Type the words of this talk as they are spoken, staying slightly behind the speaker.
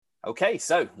Okay,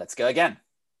 so let's go again.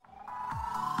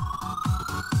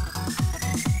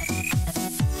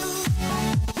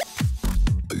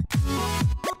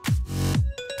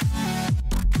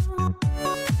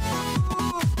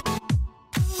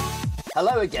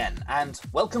 Hello again, and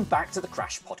welcome back to the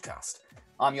Crash Podcast.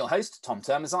 I'm your host, Tom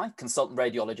Termazai, consultant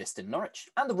radiologist in Norwich,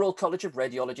 and the Royal College of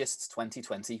Radiologists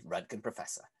 2020 Röntgen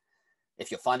Professor. If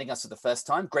you're finding us for the first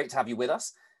time, great to have you with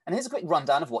us, and here's a quick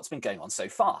rundown of what's been going on so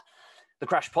far. The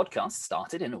Crash Podcast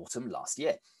started in autumn last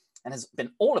year, and has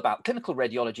been all about clinical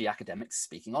radiology academics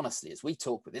speaking honestly as we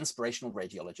talk with inspirational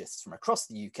radiologists from across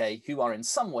the UK who are in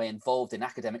some way involved in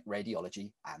academic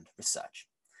radiology and research.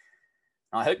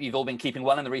 I hope you've all been keeping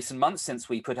well in the recent months since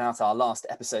we put out our last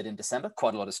episode in December.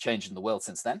 Quite a lot has changed in the world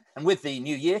since then. And with the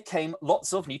new year came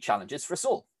lots of new challenges for us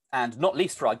all, and not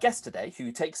least for our guest today,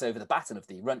 who takes over the baton of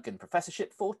the Röntgen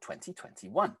Professorship for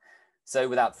 2021. So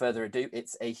without further ado,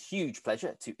 it's a huge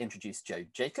pleasure to introduce Joe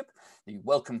Jacob, the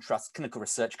Wellcome Trust Clinical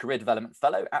Research Career Development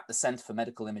Fellow at the Centre for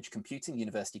Medical Image Computing,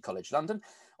 University College London,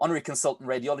 Honorary Consultant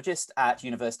Radiologist at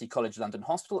University College London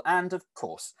Hospital, and of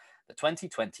course, the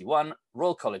 2021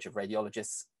 Royal College of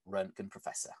Radiologists Röntgen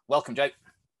Professor. Welcome, Joe.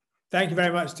 Thank you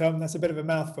very much, Tom. That's a bit of a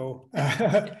mouthful.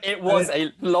 It was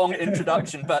a long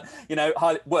introduction, but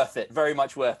worth it, very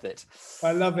much worth it.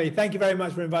 Well, lovely. Thank you very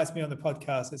much for inviting me on the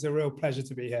podcast. It's a real pleasure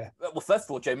to be here. Well, first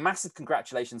of all, Joe, massive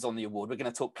congratulations on the award. We're going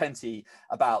to talk plenty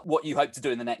about what you hope to do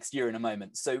in the next year in a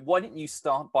moment. So why don't you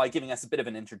start by giving us a bit of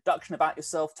an introduction about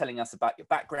yourself, telling us about your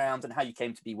background and how you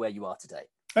came to be where you are today.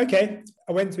 Okay.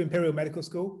 I went to Imperial Medical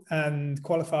School and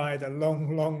qualified a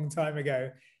long time ago.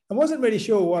 I wasn't really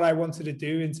sure what I wanted to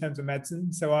do in terms of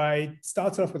medicine. So I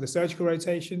started off with a surgical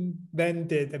rotation, then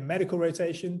did a medical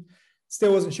rotation,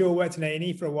 still wasn't sure, worked in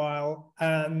A&E for a while,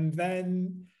 and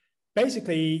then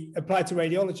basically applied to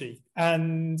radiology.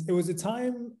 And it was a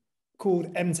time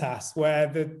called MTAS, where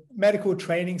the medical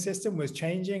training system was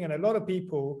changing, and a lot of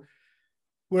people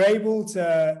were able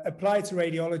to apply to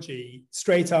radiology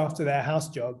straight after their house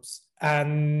jobs.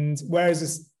 And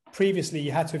whereas previously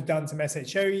you had to have done some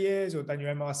SHO years or done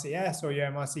your MRCS or your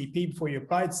MRCP before you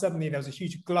applied, suddenly there was a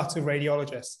huge glut of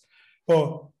radiologists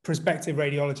or prospective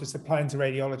radiologists applying to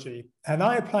radiology. And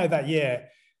I applied that year.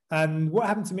 And what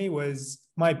happened to me was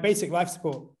my basic life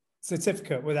support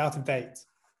certificate was out of date.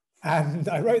 And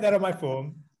I wrote that on my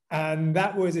form. And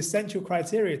that was essential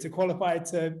criteria to qualify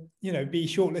to, be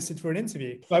shortlisted for an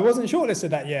interview. But I wasn't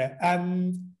shortlisted that year.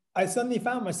 And I suddenly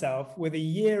found myself with a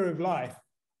year of life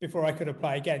before I could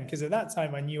apply again, because at that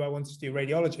time I knew I wanted to do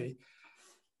radiology.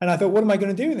 And I thought, what am I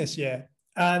going to do in this year?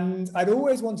 And I'd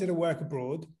always wanted to work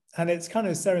abroad, and it's kind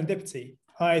of serendipity.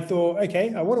 I thought,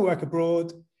 okay, I want to work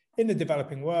abroad in the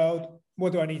developing world.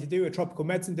 What do I need to do? A tropical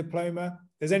medicine diploma.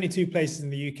 There's only 2 places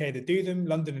in the UK that do them,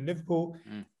 London and Liverpool.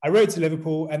 I wrote to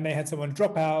Liverpool and they had someone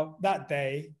drop out that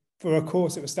day for a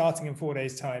course that was starting in 4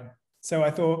 days' time. So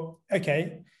I thought,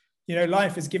 okay,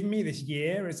 life has given me this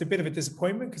year. It's a bit of a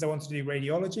disappointment because I wanted to do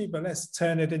radiology, but let's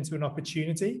turn it into an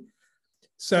opportunity.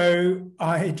 So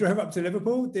I drove up to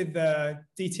Liverpool, did the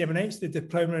DTMNH, the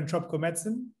Diploma in Tropical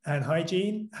Medicine and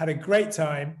Hygiene, had a great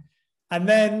time. And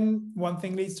then one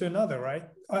thing leads to another, right?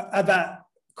 At that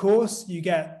course, you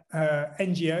get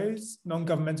NGOs,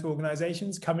 non-governmental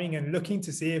organizations, coming and looking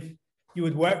to see if you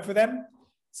would work for them.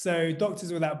 So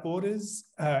Doctors Without Borders,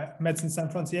 Médecins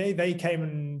Sans Frontières, they came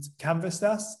and canvassed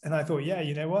us. And I thought, yeah,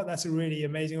 you know what? That's a really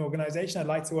amazing organization. I'd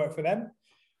like to work for them.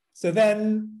 So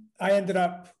then I ended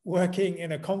up working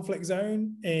in a conflict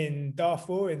zone in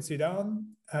Darfur in Sudan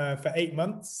for 8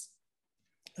 months.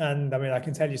 And I mean, I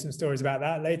can tell you some stories about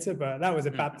that later, but that was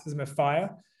a baptism of fire.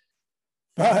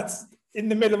 But in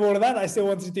the middle of all of that, I still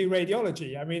wanted to do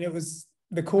radiology. I mean, it was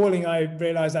the calling I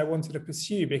realized I wanted to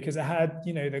pursue because I had,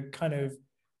 the kind of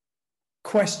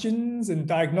questions and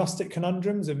diagnostic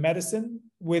conundrums of medicine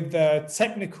with the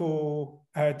technical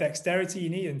dexterity you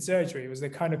need in surgery. It was the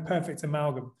kind of perfect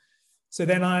amalgam. So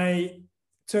then I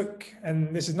took,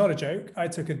 and this is not a joke, I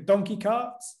took a donkey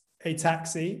cart, a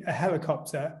taxi, a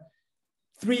helicopter,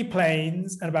 3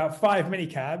 planes, and about 5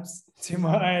 minicabs to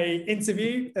my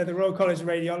interview at the Royal College of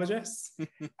Radiologists.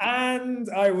 And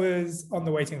I was on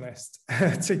the waiting list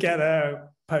to get a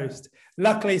post.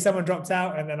 Luckily, someone dropped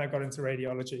out and then I got into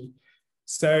radiology.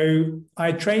 So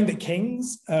I trained at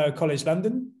King's College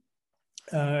London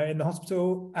in the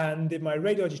hospital and did my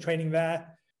radiology training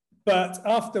there. But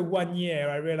after 1 year,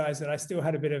 I realized that I still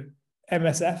had a bit of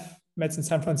MSF, Médecins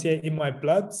Sans Frontières, in my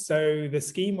blood. So the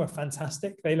scheme were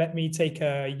fantastic. They let me take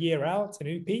a year out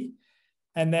in UP.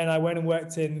 And then I went and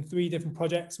worked in 3 different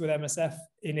projects with MSF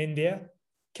in India,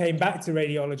 came back to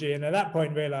radiology. And at that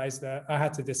point realized that I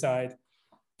had to decide.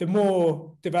 The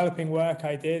more developing work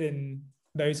I did in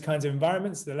those kinds of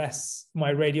environments, the less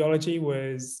my radiology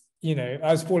was, I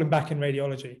was falling back in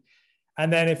radiology.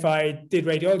 And then if I did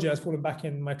radiology, I was falling back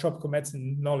in my tropical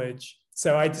medicine knowledge.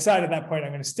 So I decided at that point,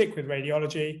 I'm going to stick with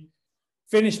radiology,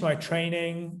 finished my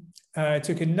training,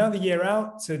 took another year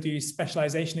out to do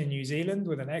specialization in New Zealand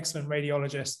with an excellent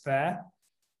radiologist there,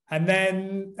 and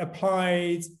then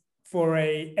applied for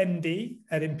a MD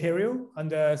at Imperial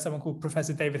under someone called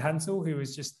Professor David Hansel, who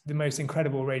was just the most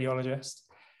incredible radiologist,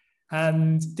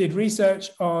 and did research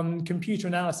on computer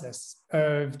analysis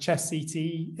of chest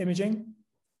CT imaging.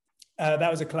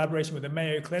 That was a collaboration with the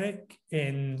Mayo Clinic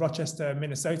in Rochester,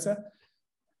 Minnesota.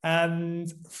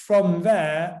 And from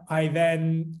there, I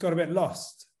then got a bit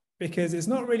lost because it's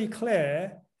not really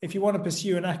clear if you want to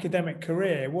pursue an academic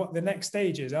career, what the next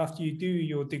stage is after you do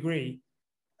your degree.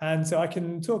 And so I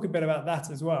can talk a bit about that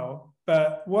as well.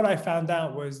 But what I found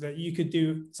out was that you could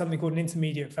do something called an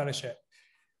intermediate fellowship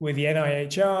with the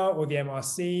NIHR or the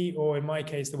MRC, or in my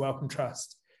case, the Wellcome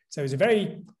Trust. So it was a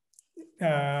very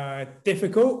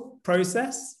difficult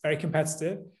process, very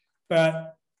competitive,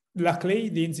 but luckily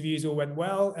the interviews all went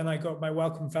well and I got my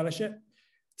Wellcome Fellowship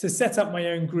to set up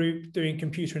my own group doing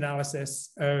computer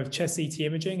analysis of chest CT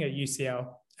imaging at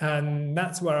UCL. And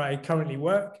that's where I currently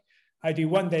work. I do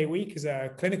 1 day a week as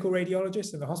a clinical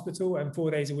radiologist in the hospital and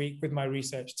 4 days a week with my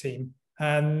research team.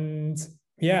 And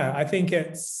yeah, I think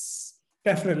it's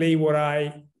definitely what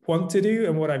I want to do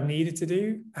and what I've needed to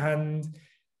do. And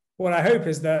what I hope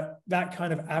is that that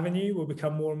kind of avenue will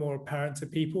become more and more apparent to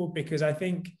people, because I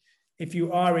think if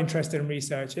you are interested in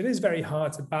research, it is very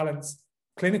hard to balance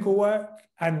clinical work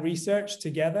and research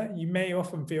together. You may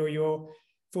often feel you're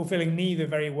fulfilling neither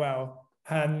very well.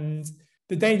 And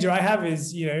the danger I have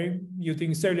is, you're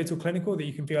doing so little clinical that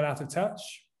you can feel out of touch,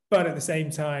 but at the same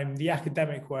time, the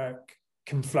academic work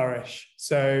can flourish.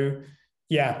 So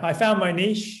yeah, I found my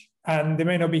niche, and it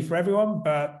may not be for everyone,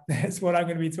 but it's what I'm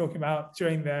going to be talking about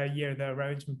during the year of the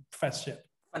Roentgen Professorship.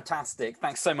 Fantastic.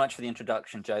 Thanks so much for the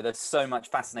introduction, Joe. There's so much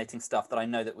fascinating stuff that I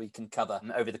know that we can cover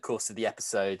over the course of the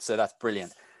episode. So that's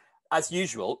brilliant. As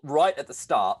usual, right at the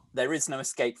start, there is no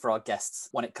escape for our guests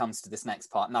when it comes to this next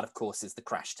part. And that, of course, is the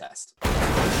crash test.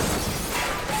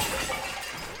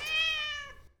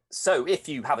 So if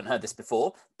you haven't heard this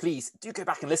before, please do go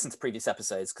back and listen to previous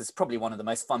episodes, because it's probably one of the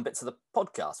most fun bits of the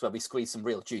podcast where we squeeze some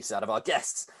real juice out of our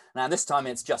guests. Now, this time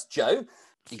it's just Joe.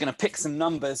 You're going to pick some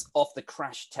numbers off the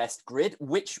crash test grid.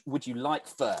 Which would you like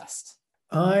first?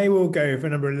 I will go for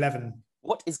number 11.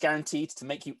 What is guaranteed to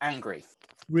make you angry?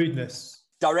 Rudeness.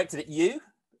 Directed at you,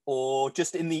 or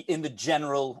just in the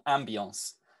general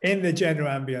ambience? In the general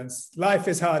ambience. Life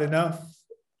is hard enough.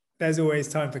 There's always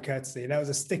time for courtesy. That was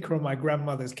a sticker on my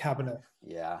grandmother's cabinet.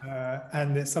 Yeah.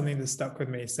 And it's something that stuck with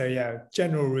me. So yeah,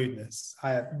 general rudeness.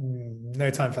 I have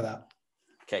no time for that.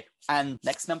 Okay. And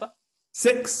next number?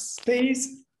 6,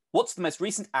 please. What's the most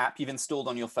recent app you've installed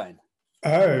on your phone?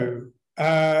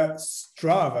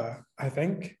 Strava, I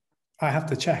think. I have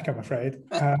to check, I'm afraid.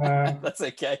 That's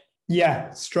okay. Yeah,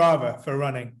 Strava for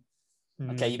running.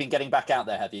 Okay, you've been getting back out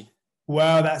there, have you?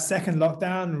 Well, that second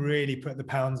lockdown really put the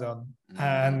pounds on.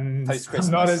 And I'm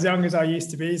not as young as I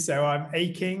used to be, so I'm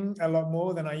aching a lot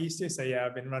more than I used to. So yeah,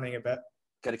 I've been running a bit.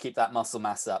 Got to keep that muscle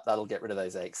mass up. That'll get rid of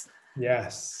those aches.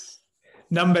 Yes.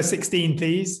 Number 16,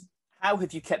 please. How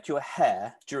have you kept your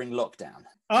hair during lockdown?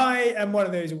 I am one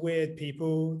of those weird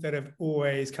people that have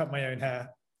always cut my own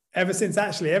hair. Ever since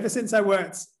I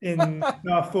worked in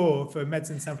Darfur for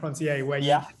Médecins Sans Frontières, where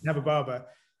you have a barber,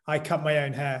 I cut my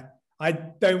own hair. I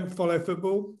don't follow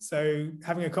football, so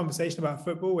having a conversation about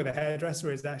football with a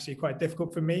hairdresser is actually quite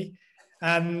difficult for me.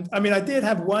 And I mean, I did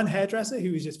have one hairdresser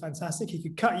who was just fantastic. He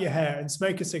could cut your hair and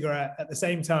smoke a cigarette at the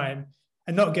same time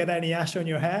and not get any ash on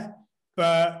your hair.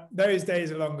 But those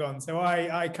days are long gone. So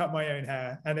I cut my own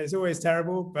hair, and it's always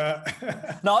terrible. But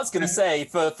no, I was going to say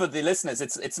for the listeners,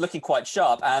 it's looking quite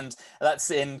sharp, and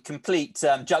that's in complete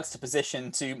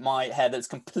juxtaposition to my hair that's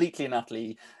completely and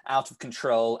utterly out of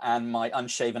control, and my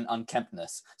unshaven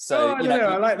unkemptness. So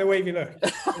I like the wavy look.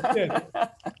 It's good.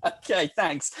 Okay,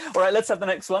 thanks. All right, let's have the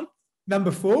next one.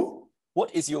 Number 4.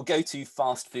 What is your go-to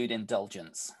fast food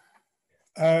indulgence?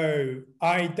 Oh,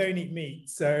 I don't eat meat.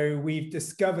 So we've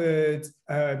discovered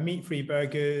meat-free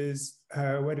burgers.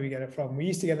 Where do we get it from? We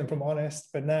used to get them from Honest,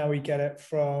 but now we get it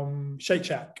from Shake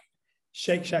Shack.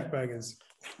 Shake Shack burgers.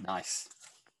 Nice.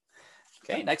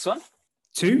 Okay, next one.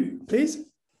 2, please.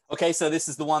 Okay, so this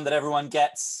is the one that everyone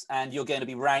gets, and you're going to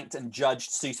be ranked and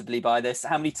judged suitably by this.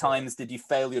 How many times did you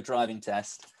fail your driving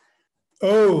test?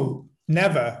 Oh,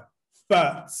 never.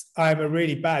 But I'm a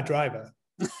really bad driver.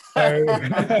 So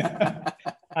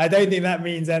I don't think that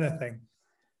means anything.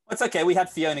 It's okay. We had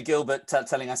Fiona Gilbert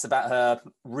telling us about her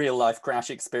real life crash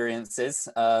experiences.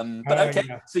 But okay,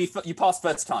 yeah. so you passed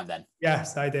first time then?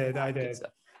 Yes, I did. I did.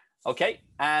 Okay,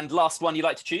 and last one you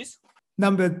like to choose?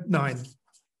 Number 9.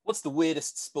 What's the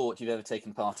weirdest sport you've ever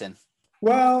taken part in?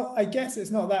 Well, I guess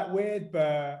it's not that weird,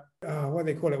 but what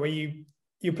do they call it? Where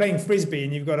you're playing frisbee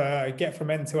and you've got to get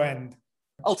from end to end.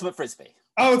 Ultimate frisbee.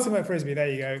 Ultimate frisbee. There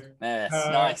you go. Yes,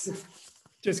 nice.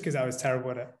 Just because I was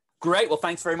terrible at it. Great. Well,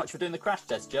 thanks very much for doing the crash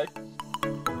test, Joe.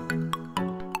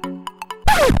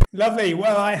 Lovely.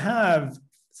 Well, I have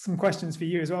some questions for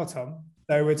you as well, Tom.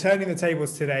 So we're turning the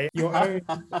tables today. Your own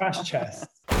crash test.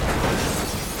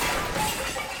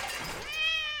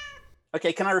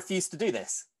 Okay, can I refuse to do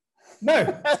this? No,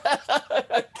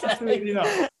 Okay. absolutely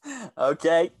not.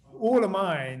 Okay. All of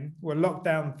mine were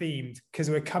lockdown themed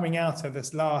because we're coming out of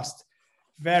this last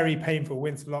very painful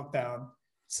winter lockdown.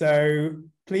 So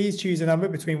please choose a number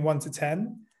between 1 to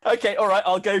 10. Okay, all right.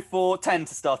 I'll go for 10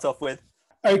 to start off with.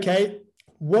 Okay.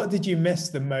 What did you miss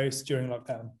the most during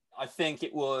lockdown? I think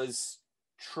it was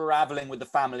traveling with the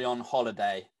family on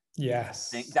holiday. Yes.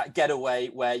 I think that getaway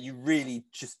where you really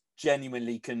just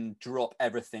genuinely can drop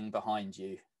everything behind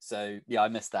you. So yeah, I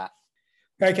missed that.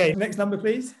 Okay, next number,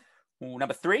 please. Ooh,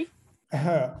 number 3.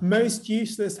 Most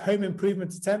useless home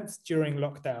improvement attempts during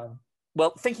lockdown.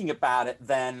 Well, thinking about it,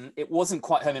 then it wasn't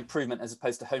quite home improvement as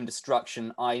opposed to home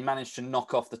destruction. I managed to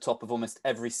knock off the top of almost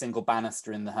every single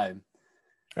banister in the home.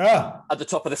 At the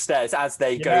top of the stairs as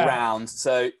they go round.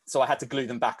 So I had to glue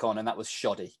them back on, and that was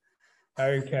shoddy.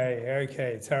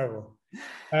 Okay, terrible.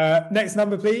 Next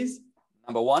number, please.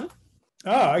 Number 1.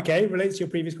 Okay, relates to your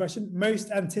previous question.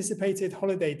 Most anticipated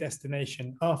holiday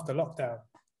destination after lockdown.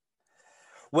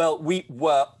 Well, we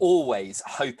were always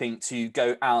hoping to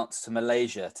go out to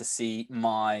Malaysia to see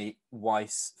my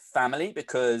wife's family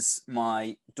because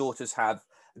my daughters have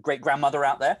a great grandmother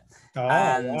out there.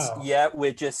 Wow. Yeah,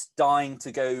 we're just dying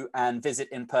to go and visit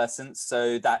in person.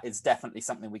 So that is definitely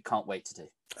something we can't wait to do.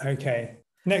 Okay.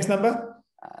 Next number?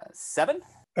 7.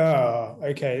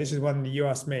 Okay. This is one that you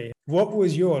asked me. What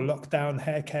was your lockdown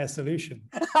hair care solution?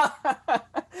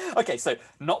 Okay, so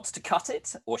not to cut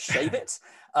it or shave it,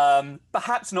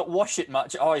 perhaps not wash it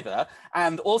much either.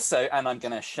 And also, and I'm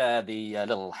going to share the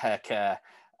little hair care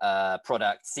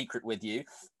product secret with you,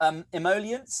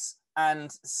 emollients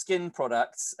and skin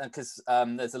products, because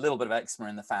there's a little bit of eczema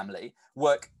in the family,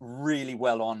 work really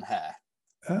well on hair.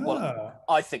 Well,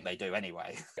 I think they do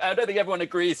anyway. I don't think everyone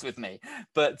agrees with me,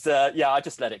 but yeah, I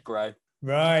just let it grow.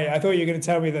 Right. I thought you were going to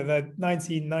tell me that the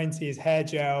 1990s hair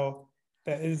gel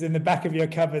that is in the back of your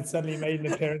cupboard suddenly made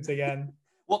an appearance again.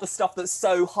 What, the stuff that's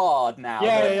so hard now?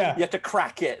 Yeah. You have to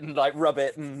crack it and like rub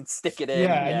it and stick it in.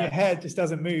 Yeah, and your hair just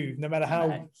doesn't move no matter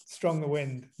how strong the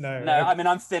wind. No, I mean,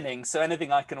 I'm thinning, so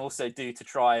anything I can also do to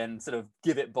try and sort of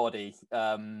give it body.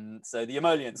 So the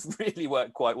emollients really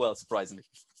work quite well, surprisingly.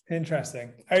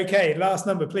 Interesting. Okay, last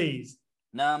number, please.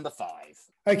 Number 5.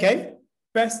 Okay.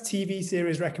 Best TV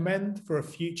series recommend for a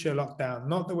future lockdown?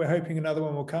 Not that we're hoping another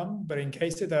one will come, but in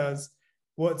case it does,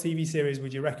 what TV series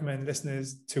would you recommend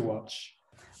listeners to watch?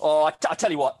 Oh, I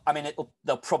tell you what, I mean,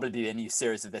 there'll probably be a new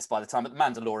series of this by the time, but The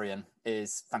Mandalorian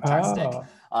is fantastic.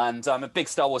 And I'm a big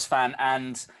Star Wars fan,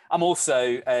 and I'm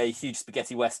also a huge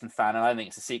spaghetti Western fan, and I think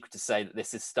it's a secret to say that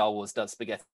this is Star Wars does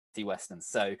spaghetti Westerns,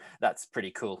 so that's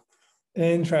pretty cool.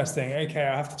 Interesting. Okay,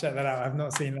 I'll have to check that out. I've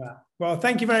not seen that. Well,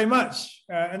 thank you very much.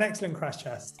 An excellent crash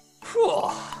test.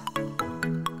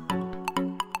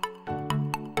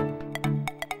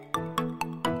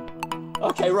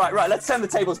 Okay, right. Let's turn the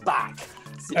tables back.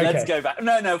 Okay. Let's go back.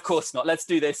 No, of course not. Let's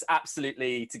do this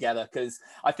absolutely together because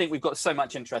I think we've got so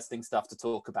much interesting stuff to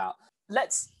talk about.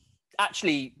 Let's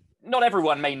actually, not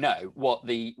everyone may know what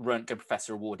the Röntgen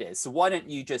Professor Award is. So why don't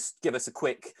you just give us a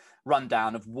quick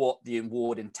rundown of what the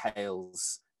award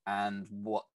entails and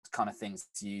what kind of things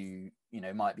you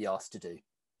might be asked to do?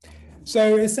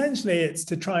 So essentially it's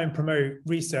to try and promote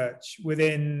research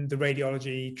within the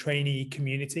radiology trainee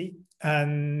community.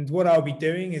 And what I'll be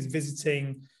doing is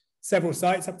visiting several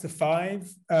sites, up to 5,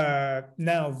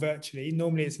 now virtually.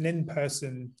 Normally it's an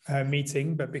in-person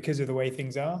meeting, but because of the way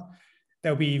things are,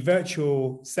 there'll be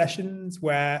virtual sessions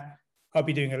where I'll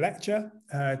be doing a lecture,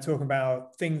 talking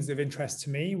about things of interest to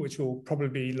me, which will probably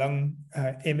be lung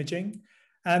imaging.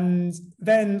 And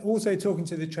then also talking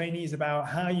to the trainees about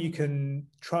how you can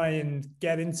try and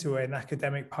get into an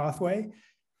academic pathway.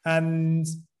 And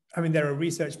I mean, there are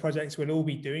research projects we'll all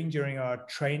be doing during our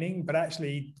training, but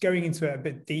actually going into it a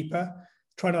bit deeper,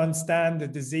 trying to understand the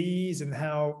disease and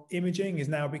how imaging is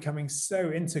now becoming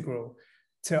so integral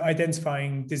to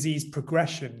identifying disease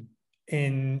progression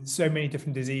in so many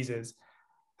different diseases.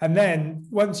 And then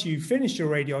once you finish your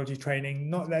radiology training,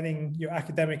 not letting your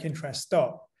academic interest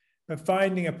stop, but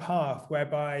finding a path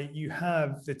whereby you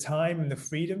have the time and the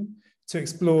freedom to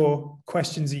explore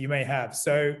questions that you may have.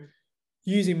 So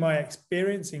using my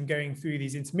experience in going through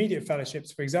these intermediate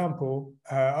fellowships, for example,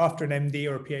 after an MD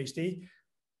or a PhD,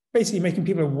 basically making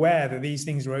people aware that these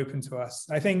things are open to us.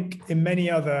 I think in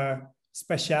many other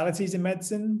specialities in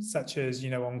medicine, such as,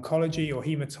 oncology or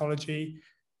hematology,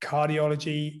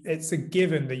 cardiology, it's a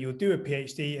given that you'll do a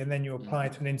PhD and then you apply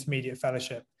to an intermediate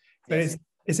fellowship. But yes,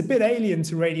 it's a bit alien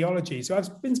to radiology. So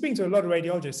I've been speaking to a lot of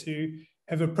radiologists who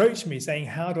have approached me saying,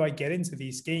 how do I get into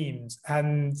these schemes?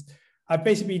 And I've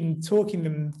basically been talking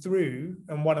them through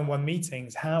in one-on-one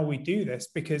meetings how we do this,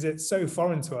 because it's so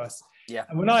foreign to us. Yeah.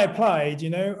 And when I applied,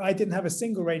 I didn't have a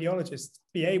single radiologist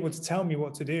be able to tell me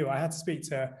what to do. I had to speak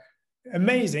to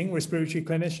amazing respiratory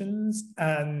clinicians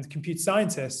and computer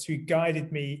scientists who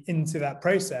guided me into that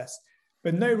process,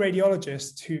 but no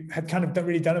radiologist who had kind of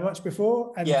really done it much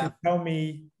before and could tell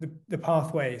me the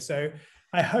pathway. So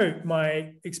I hope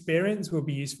my experience will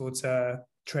be useful to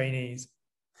trainees.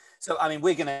 So, I mean,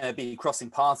 we're going to be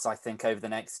crossing paths, I think, over the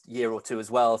next year or two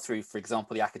as well through, for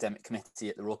example, the academic committee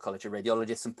at the Royal College of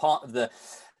Radiologists. And part of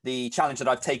the challenge that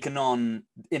I've taken on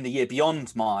in the year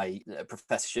beyond my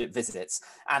professorship visits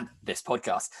and this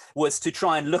podcast was to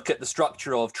try and look at the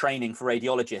structure of training for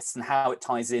radiologists and how it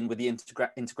ties in with the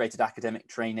integrated academic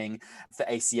training for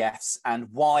ACFs, and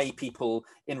why people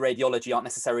in radiology aren't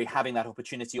necessarily having that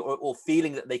opportunity or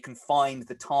feeling that they can find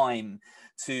the time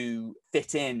to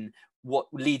fit in what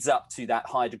leads up to that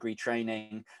high degree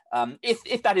training,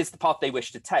 if that is the path they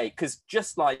wish to take. Because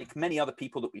just like many other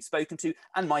people that we've spoken to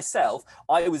and myself,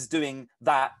 I was doing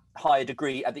that higher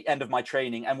degree at the end of my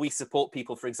training, and we support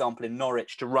people, for example, in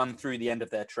Norwich to run through the end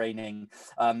of their training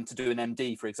to do an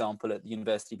MD, for example, at the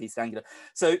University of East Anglia.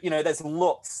 So, there's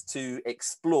lots to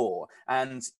explore.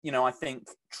 And, I think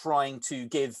trying to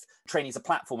give trainees a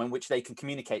platform in which they can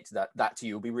communicate that to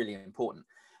you will be really important.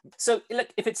 So, look,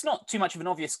 if it's not too much of an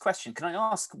obvious question, can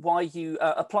I ask why you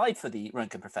applied for the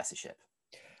Roentgen Professorship?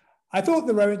 I thought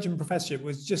the Roentgen Professorship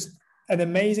was just an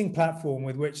amazing platform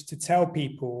with which to tell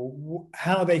people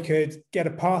how they could get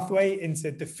a pathway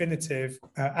into definitive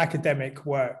academic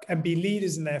work and be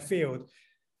leaders in their field.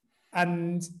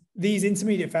 And these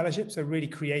intermediate fellowships are really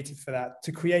created for that,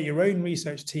 to create your own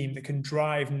research team that can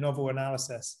drive novel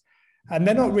analysis. And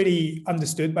they're not really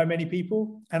understood by many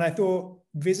people. And I thought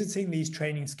visiting these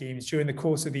training schemes during the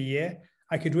course of the year,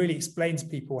 I could really explain to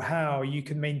people how you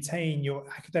can maintain your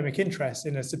academic interest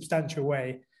in a substantial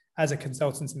way as a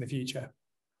consultant in the future.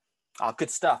 Oh,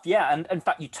 good stuff. Yeah. And in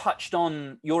fact, you touched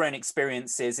on your own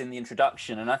experiences in the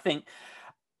introduction. And I think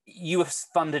you were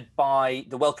funded by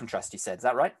the Wellcome Trust, you said. Is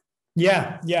that right?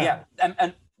 Yeah.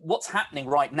 And what's happening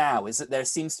right now is that there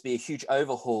seems to be a huge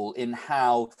overhaul in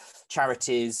how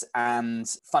charities and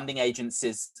funding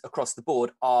agencies across the board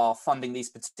are funding these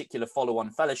particular follow-on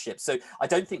fellowships. So I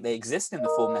don't think they exist in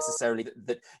the form necessarily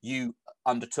that you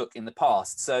undertook in the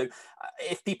past. So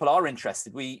if people are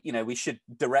interested, we should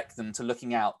direct them to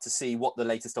looking out to see what the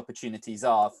latest opportunities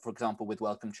are, for example, with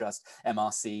Wellcome Trust,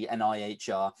 MRC,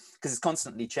 NIHR, because it's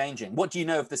constantly changing. What do you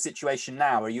know of the situation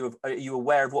now? Are you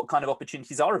aware of what kind of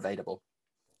opportunities are available?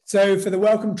 So for the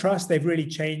Wellcome Trust, they've really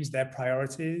changed their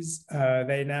priorities.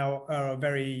 They now are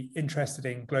very interested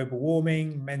in global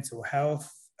warming, mental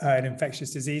health, and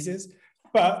infectious diseases.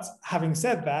 But having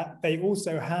said that, they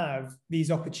also have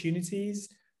these opportunities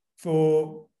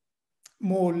for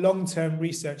more long-term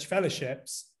research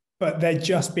fellowships, but they're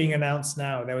just being announced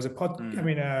now. There was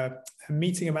a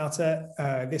meeting about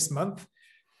it this month,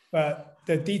 but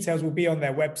the details will be on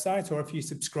their website, or if you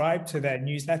subscribe to their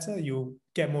newsletter, you'll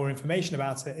get more information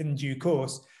about it in due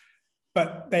course.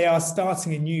 But they are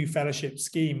starting a new fellowship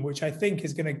scheme, which I think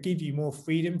is going to give you more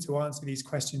freedom to answer these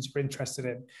questions you're interested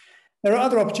in. There are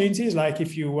other opportunities, like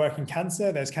if you work in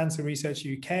cancer, there's Cancer Research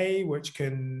UK, which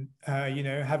can,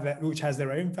 which has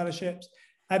their own fellowships.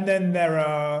 And then there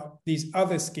are these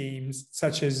other schemes,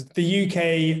 such as the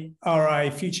UK RI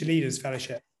Future Leaders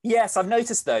Fellowship. Yes, I've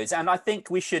noticed those. And I think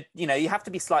we should, you have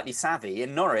to be slightly savvy.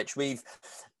 In Norwich, we've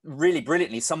really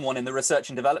brilliantly, someone in the research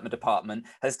and development department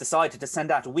has decided to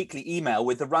send out a weekly email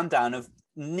with the rundown of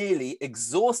nearly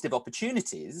exhaustive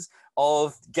opportunities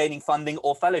of gaining funding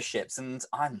or fellowships. And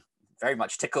I'm very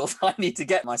much tickled. I need to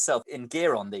get myself in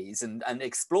gear on these and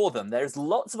explore them. There's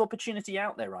lots of opportunity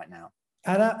out there right now.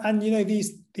 And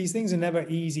these things are never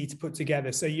easy to put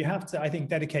together. So you have to, I think,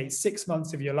 dedicate 6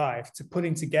 months of your life to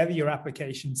putting together your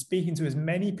application, speaking to as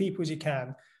many people as you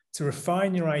can to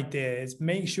refine your ideas,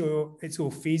 make sure it's all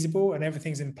feasible and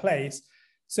everything's in place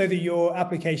so that your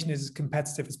application is as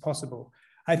competitive as possible.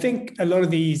 I think a lot of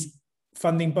these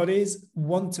funding bodies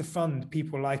want to fund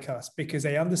people like us because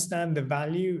they understand the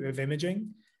value of imaging,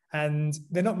 and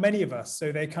they're not many of us.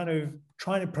 So they're kind of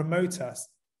trying to promote us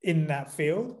in that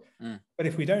field. But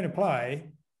if we don't apply,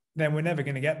 then we're never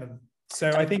going to get them.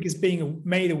 So I think it's being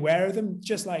made aware of them,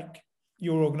 just like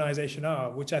your organization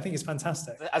are, which I think is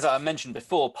fantastic. As I mentioned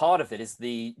before, part of it is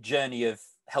the journey of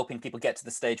helping people get to the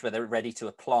stage where they're ready to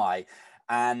apply.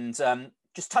 And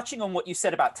just touching on what you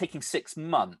said about taking 6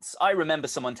 months, I remember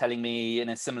someone telling me in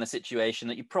a similar situation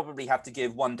that you probably have to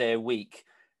give 1 day a week,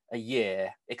 a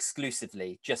year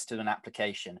exclusively just to an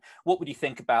application. What would you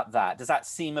think about that? Does that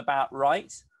seem about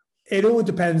right? It all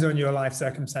depends on your life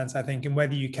circumstance, I think, and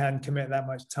whether you can commit that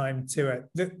much time to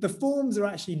it. The forms are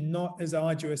actually not as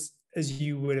arduous as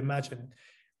you would imagine.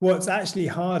 What's actually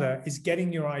harder is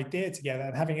getting your idea together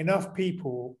and having enough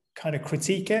people kind of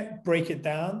critique it, break it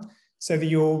down, so that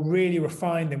you're really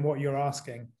refined in what you're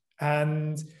asking.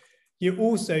 And you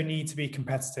also need to be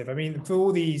competitive. I mean, for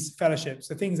all these fellowships,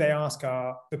 the things they ask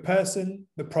are the person,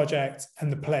 the project,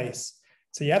 and the place.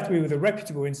 So you have to be with a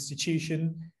reputable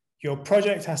institution. Your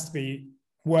project has to be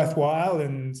worthwhile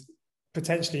and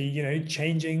potentially,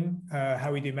 changing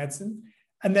how we do medicine.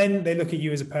 And then they look at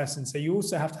you as a person. So you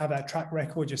also have to have that track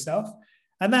record yourself.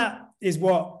 And that is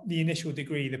what the initial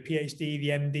degree, the PhD, the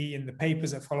MD, and the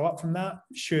papers that follow up from that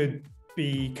should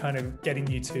be kind of getting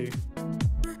you to.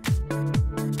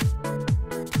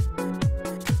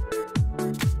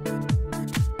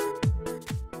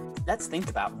 Let's think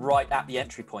about right at the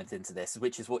entry point into this,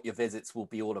 which is what your visits will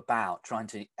be all about, trying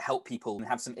to help people and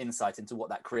have some insight into what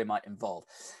that career might involve.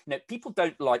 People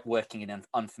don't like working in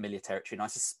unfamiliar territory, and I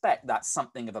suspect that's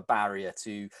something of a barrier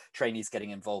to trainees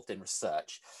getting involved in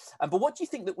research. But what do you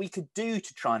think that we could do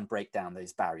to try and break down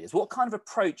those barriers? What kind of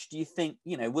approach do you think,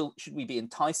 should we be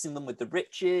enticing them with the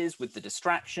riches, with the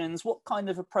distractions? What kind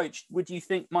of approach would you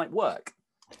think might work?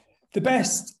 The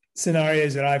best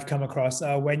scenarios that I've come across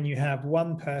are when you have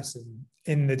one person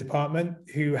in the department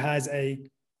who has a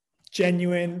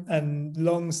genuine and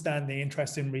long-standing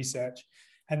interest in research,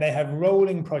 and they have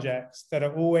rolling projects that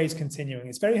are always continuing.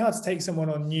 It's very hard to take someone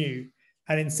on new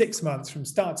and in 6 months from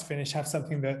start to finish have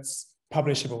something that's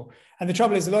publishable. And the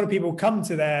trouble is, a lot of people come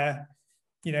to their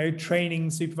training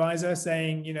supervisor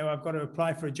saying, I've got to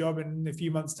apply for a job in a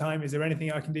few months' time. Is there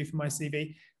anything I can do for my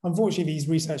CV? Unfortunately, these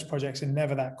research projects are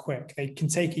never that quick. They can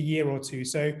take a year or two.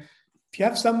 So if you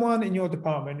have someone in your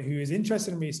department who is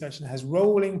interested in research and has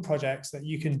rolling projects that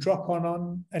you can drop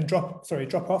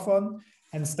off on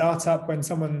and start up when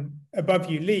someone above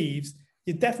you leaves,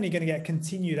 you're definitely going to get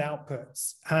continued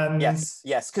outputs. And yes,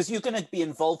 because you're going to be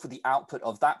involved with the output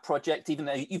of that project, even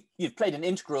though you've played an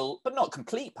integral but not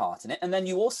complete part in it. And then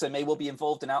you also may well be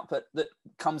involved in output that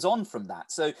comes on from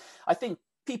that. So I think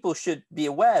people should be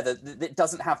aware that it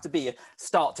doesn't have to be a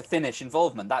start to finish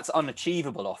involvement. That's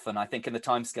unachievable often, I think, in the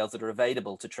timescales that are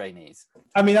available to trainees.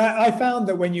 I mean, I found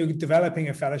that when you're developing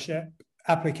a fellowship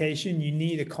application, you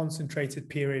need a concentrated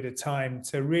period of time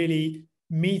to really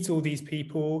meet all these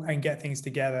people and get things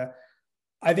together.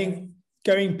 I think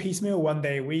going piecemeal 1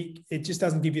 day a week, it just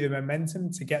doesn't give you the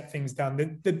momentum to get things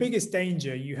done. The biggest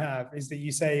danger you have is that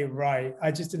you say, right,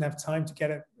 I just didn't have time to get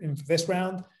it in for this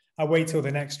round. I'll wait till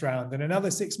the next round. And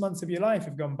another 6 months of your life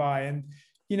have gone by. And,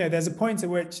 there's a point at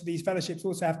which these fellowships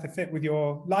also have to fit with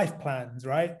your life plans,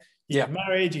 right? You get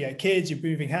married, you get kids, you're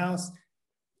moving house.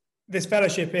 This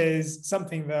fellowship is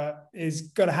something that is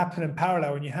got to happen in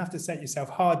parallel, and you have to set yourself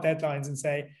hard deadlines and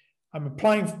say, I'm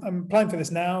applying for this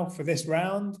now for this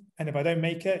round. And if I don't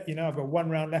make it, I've got 1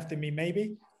 round left in me,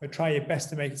 maybe, but try your best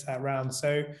to make it to that round.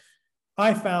 So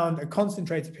I found a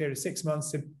concentrated period of 6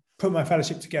 months to put my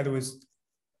fellowship together was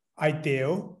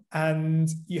ideal. And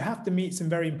you have to meet some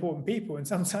very important people. And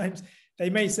sometimes they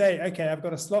may say, okay, I've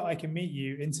got a slot, I can meet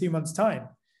you in 2 months' time.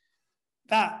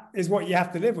 That is what you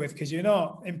have to live with, because you're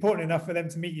not important enough for them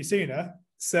to meet you sooner.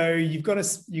 So you've got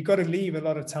to leave a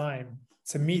lot of time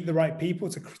to meet the right people,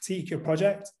 to critique your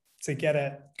project, to get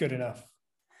it good enough.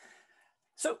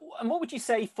 So, and what would you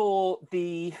say for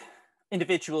the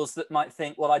individuals that might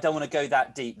think, well, I don't want to go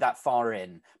that deep, that far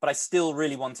in, but I still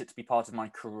really want it to be part of my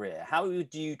career? How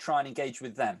would you try and engage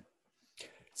with them?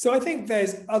 So I think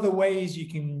there's other ways you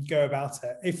can go about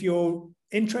it. If you're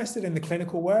interested in the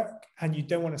clinical work and you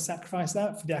don't want to sacrifice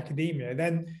that for the academia,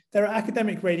 then there are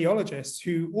academic radiologists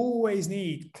who always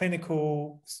need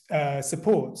clinical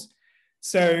support.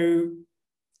 So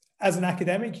as an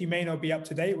academic, you may not be up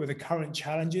to date with the current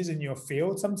challenges in your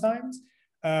field sometimes.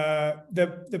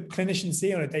 The clinicians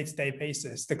see on a day-to-day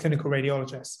basis, the clinical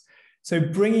radiologists. So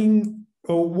bringing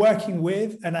or working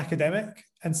with an academic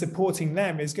and supporting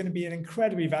them is going to be an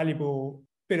incredibly valuable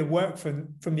bit of work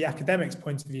from the academics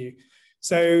point of view.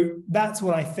 So that's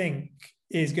what I think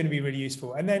is going to be really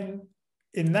useful. And then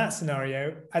in that scenario,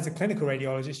 as a clinical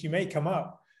radiologist, you may come up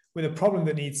with a problem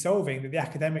that needs solving that the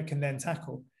academic can then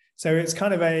tackle. So it's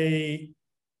kind of a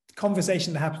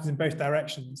conversation that happens in both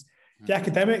directions. The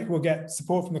academic will get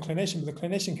support from the clinician, but the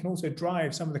clinician can also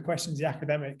drive some of the questions the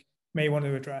academic may want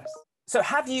to address. So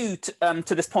have you,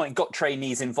 to this point, got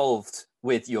trainees involved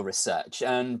with your research,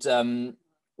 and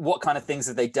what kind of things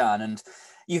have they done? And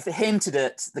you've hinted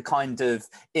at the kind of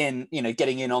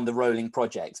getting in on the rolling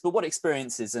projects, but what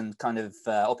experiences and kind of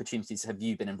opportunities have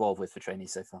you been involved with for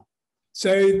trainees so far?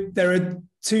 So there are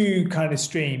two kind of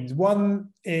streams. One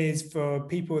is for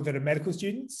people that are medical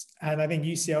students, and I think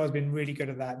UCL has been really good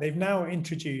at that. They've now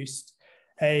introduced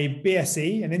a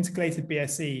BSc, an integrated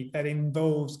BSc that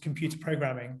involves computer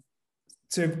programming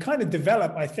to kind of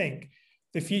develop, I think,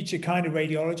 the future kind of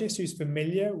radiologist who's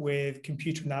familiar with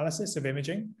computer analysis of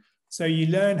imaging. So you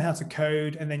learn how to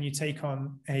code, and then you take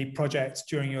on a project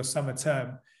during your summer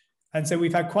term. And so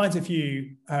we've had quite a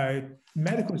few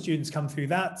medical students come through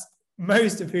that,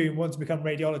 most of whom want to become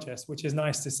radiologists, which is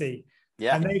nice to see.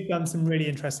 Yeah. And they've done some really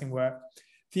interesting work.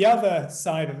 The other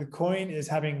side of the coin is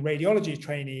having radiology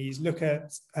trainees look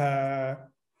at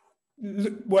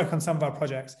work on some of our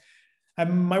projects.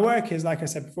 And my work is, like I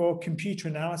said before, computer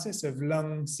analysis of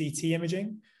lung CT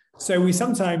imaging. So we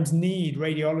sometimes need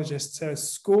radiologists to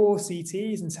score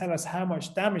CTs and tell us how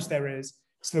much damage there is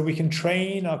so that we can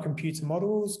train our computer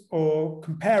models or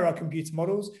compare our computer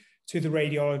models to the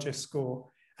radiologist score.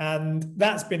 And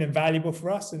that's been invaluable for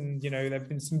us. And, there have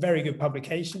been some very good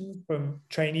publications from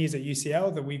trainees at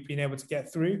UCL that we've been able to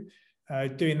get through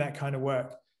doing that kind of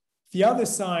work. The other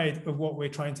side of what we're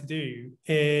trying to do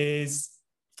is,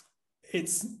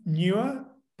 it's newer,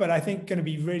 but I think going to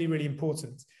be really, really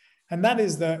important. And that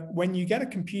is that when you get a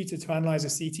computer to analyze a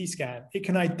CT scan, it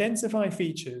can identify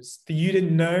features that you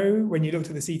didn't know when you looked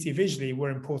at the CT visually were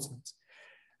important.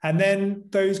 And then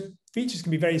those features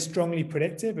can be very strongly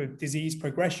predictive of disease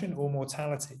progression or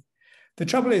mortality. The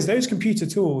trouble is those computer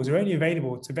tools are only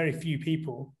available to very few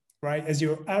people, right? As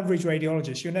your average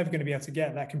radiologist, you're never going to be able to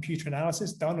get that computer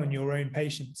analysis done on your own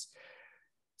patients.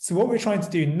 So what we're trying to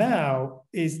do now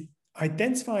is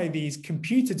identify these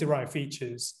computer-derived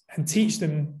features and teach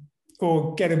them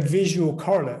or get a visual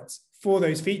correlate for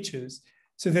those features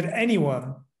so that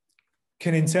anyone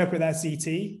can interpret that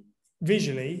CT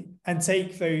visually and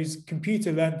take those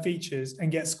computer-learned features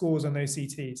and get scores on those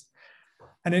CTs.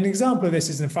 And an example of this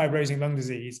is in fibrosing lung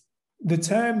disease. The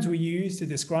terms we use to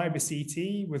describe a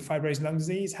CT with fibrosing lung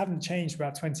disease haven't changed for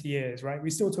about 20 years, right? We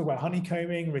still talk about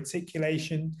honeycombing,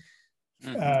 reticulation,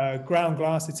 ground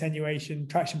glass attenuation,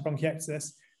 traction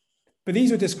bronchiectasis. But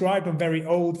these were described on very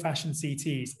old-fashioned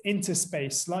CTs,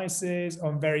 interspace slices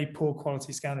on very poor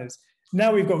quality scanners.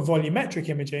 Now we've got volumetric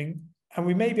imaging, and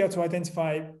we may be able to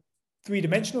identify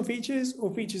three-dimensional features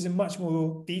or features in much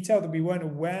more detail that we weren't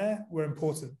aware were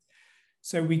important.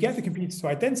 So we get the computer to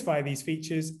identify these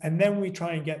features, and then we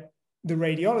try and get the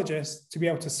radiologist to be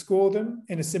able to score them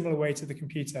in a similar way to the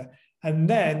computer. And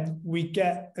then we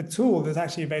get a tool that's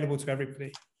actually available to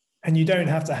everybody. And you don't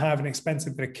have to have an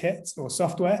expensive bit of kit or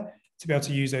software to be able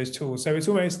to use those tools. So it's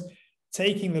almost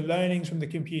taking the learnings from the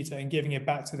computer and giving it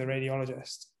back to the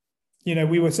radiologist.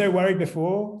 We were so worried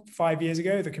before, 5 years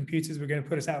ago, the computers were going to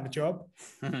put us out of a job.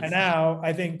 And now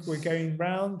I think we're going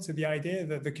round to the idea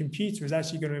that the computer is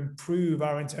actually going to improve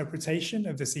our interpretation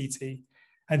of the CT,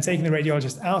 and taking the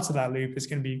radiologist out of that loop is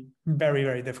going to be very,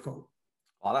 very difficult.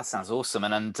 Oh, that sounds awesome.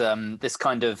 And this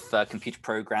kind of computer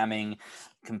programming,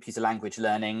 computer language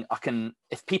learning,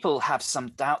 if people have some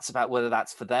doubts about whether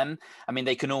that's for them, I mean,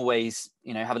 they can always,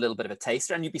 have a little bit of a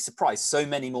taster, and you'd be surprised. So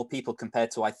many more people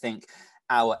compared to, I think,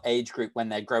 our age group when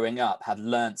they're growing up have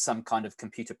learned some kind of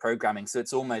computer programming. So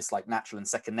it's almost like natural and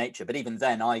second nature. But even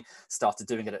then, I started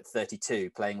doing it at 32,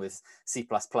 playing with C++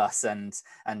 and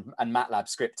MATLAB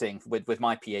scripting with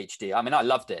my PhD. I mean, I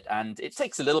loved it. And it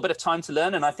takes a little bit of time to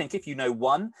learn. And I think if you know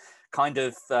one kind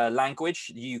of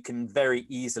language, you can very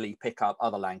easily pick up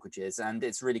other languages. And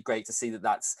it's really great to see that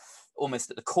that's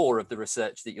almost at the core of the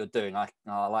research that you're doing. I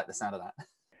like the sound of that.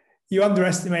 You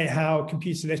underestimate how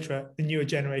computer literate the newer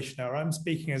generation are. I'm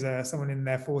speaking as someone in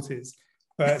their 40s,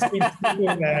 but speaking to people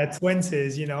in their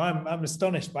 20s, I'm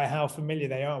astonished by how familiar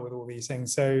they are with all these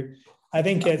things. So I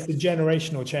think it's a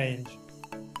generational change.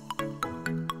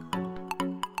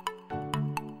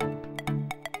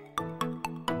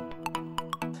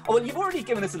 Well, you've already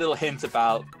given us a little hint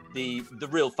about the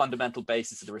real fundamental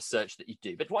basis of the research that you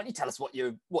do, but why don't you tell us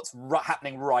what's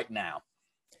happening right now?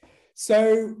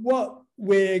 So what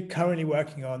we're currently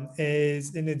working on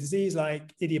is in a disease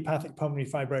like idiopathic pulmonary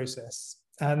fibrosis.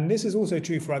 and this is also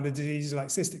true for other diseases like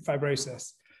cystic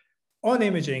fibrosis, on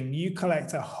imaging, you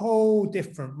collect a whole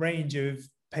different range of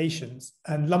patients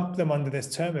and lump them under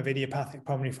this term of idiopathic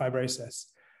pulmonary fibrosis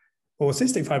or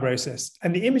cystic fibrosis.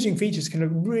 And the imaging features can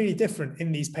look really different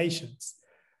in these patients.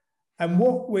 And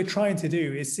what we're trying to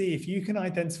do is see if you can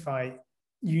identify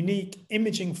unique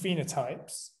imaging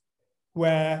phenotypes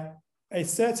where a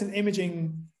certain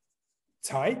imaging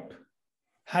type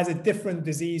has a different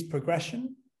disease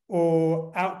progression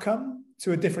or outcome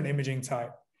to a different imaging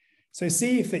type. So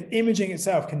see if the imaging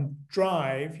itself can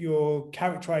drive your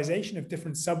characterization of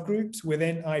different subgroups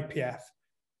within IPF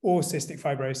or cystic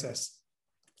fibrosis.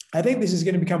 I think this is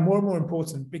going to become more and more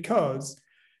important because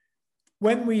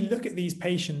when we look at these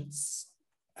patients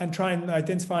and try and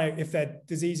identify if their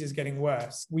disease is getting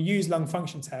worse, we use lung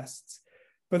function tests.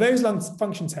 But those lung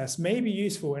function tests may be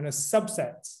useful in a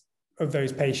subset of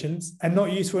those patients and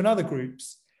not useful in other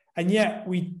groups. And yet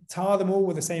we tar them all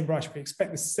with the same brush. We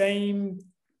expect the same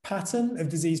pattern of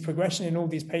disease progression in all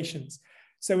these patients.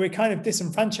 So we're kind of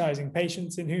disenfranchising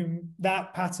patients in whom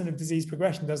that pattern of disease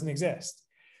progression doesn't exist.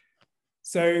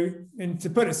 So, and to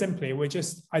put it simply, we're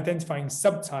just identifying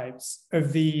subtypes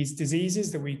of these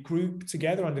diseases that we group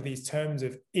together under these terms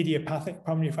of idiopathic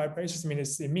pulmonary fibrosis. I mean,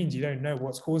 it means you don't know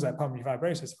what's caused that pulmonary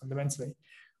fibrosis fundamentally,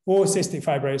 or cystic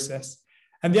fibrosis.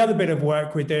 And the other bit of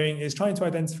work we're doing is trying to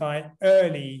identify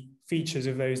early features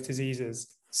of those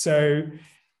diseases. So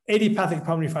idiopathic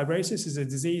pulmonary fibrosis is a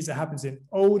disease that happens in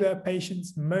older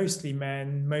patients, mostly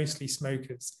men, mostly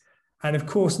smokers. And of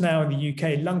course, now in the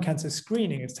UK, lung cancer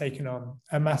screening has taken on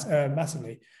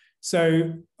massively.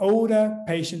 So older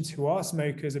patients who are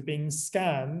smokers are being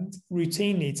scanned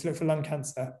routinely to look for lung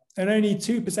cancer. And only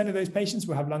 2% of those patients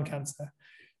will have lung cancer.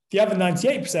 The other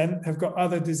 98% have got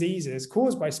other diseases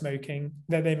caused by smoking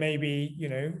that they may be,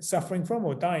 suffering from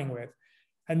or dying with.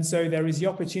 And so there is the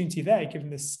opportunity there,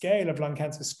 given the scale of lung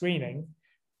cancer screening,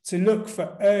 to look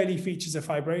for early features of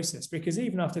fibrosis, because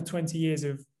even after 20 years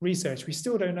of research, we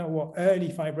still don't know what early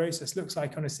fibrosis looks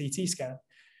like on a CT scan.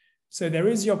 So there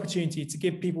is the opportunity to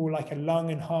give people like a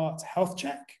lung and heart health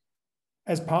check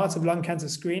as part of lung cancer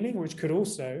screening, which could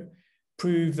also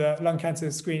prove that lung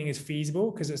cancer screening is feasible,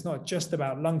 because it's not just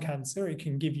about lung cancer. It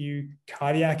can give you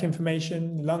cardiac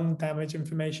information, lung damage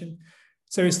information.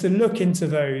 So it's to look into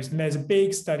those. And there's a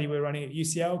big study we're running at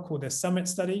UCL called the SUMMIT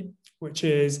study, which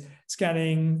is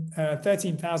scanning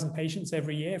 13,000 patients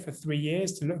every year for 3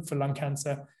 years to look for lung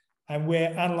cancer. And we're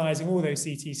analyzing all those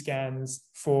CT scans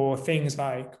for things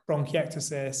like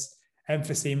bronchiectasis,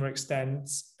 emphysema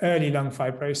extents, early lung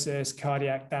fibrosis,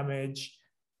 cardiac damage,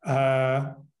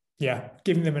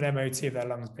 giving them an MOT of their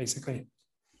lungs, basically.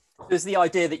 There's the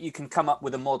idea that you can come up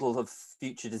with a model of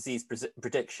future disease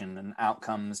prediction and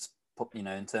outcomes,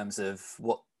 in terms of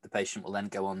what the patient will then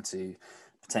go on to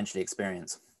potentially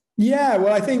experience. Yeah,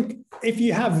 well, I think if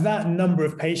you have that number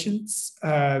of patients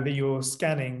that you're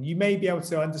scanning, you may be able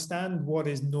to understand what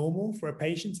is normal for a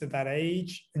patient at that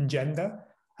age and gender,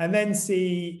 and then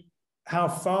see how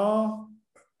far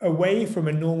away from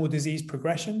a normal disease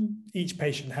progression each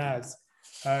patient has,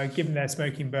 given their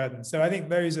smoking burden. So I think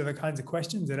those are the kinds of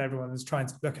questions that everyone is trying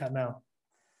to look at now.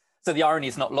 So the irony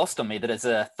is not lost on me that as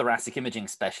a thoracic imaging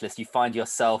specialist, you find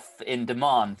yourself in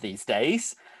demand these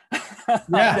days.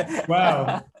 Yeah,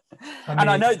 wow.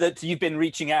 I know that you've been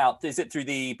reaching out, is it through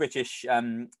the British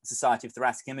Society of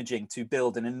Thoracic Imaging, to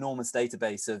build an enormous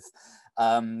database of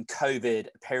COVID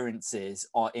appearances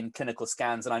in clinical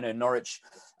scans. And I know Norwich,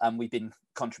 we've been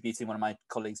contributing, one of my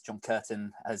colleagues, John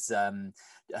Curtin, has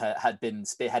had been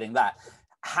spearheading that.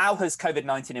 How has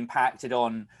COVID-19 impacted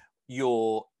on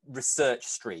your research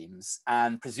streams?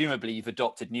 And presumably you've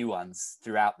adopted new ones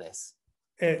throughout this.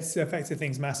 It's affected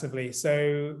things massively.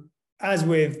 So as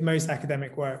with most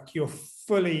academic work, you're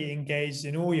fully engaged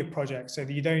in all your projects so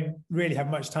that you don't really have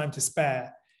much time to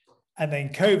spare. And then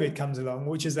COVID comes along,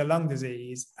 which is a lung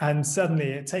disease, and suddenly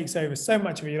it takes over so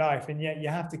much of your life, and yet you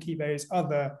have to keep those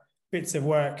other bits of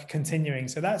work continuing.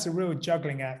 So that's a real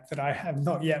juggling act that I have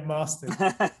not yet mastered.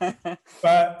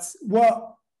 But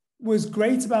what was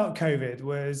great about COVID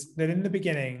was that in the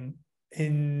beginning,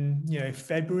 in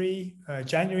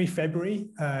January, February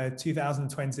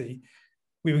 2020,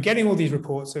 we were getting all these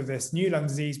reports of this new lung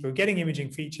disease. We were getting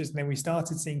imaging features, and then we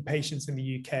started seeing patients in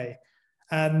the UK.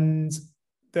 And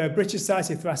the British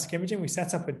Society of Thoracic Imaging, we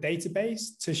set up a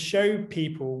database to show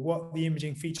people what the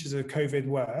imaging features of COVID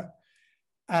were.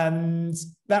 And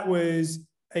that was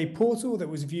a portal that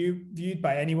was viewed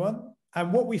by anyone.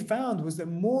 And what we found was that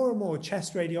more and more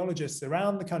chest radiologists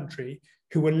around the country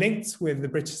who were linked with the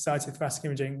British Society of Thoracic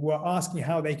Imaging were asking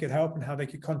how they could help and how they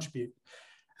could contribute.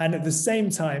 And at the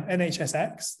same time,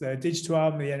 NHSX, the digital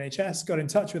arm of the NHS, got in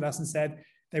touch with us and said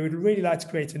they would really like to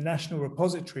create a national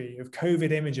repository of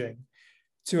COVID imaging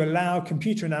to allow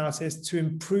computer analysis to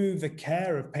improve the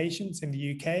care of patients in the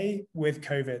UK with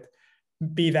COVID.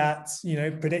 Be that,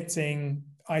 predicting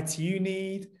ITU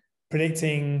need,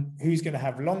 predicting who's going to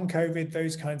have long COVID,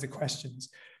 those kinds of questions.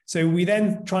 So we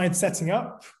then tried setting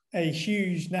up a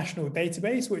huge national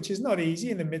database, which is not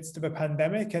easy in the midst of a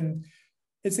pandemic. And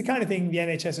it's the kind of thing the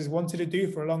NHS has wanted to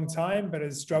do for a long time, but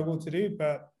has struggled to do.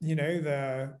 But,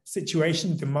 the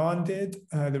situation demanded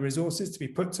the resources to be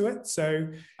put to it. So,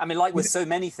 I mean, like with so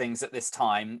many things at this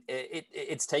time,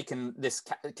 it's taken this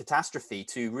catastrophe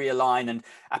to realign and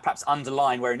perhaps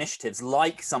underline where initiatives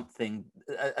like something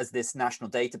as this national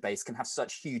database can have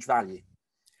such huge value.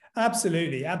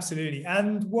 Absolutely, absolutely.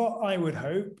 And what I would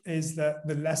hope is that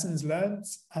the lessons learned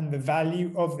and the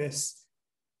value of this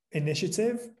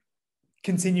initiative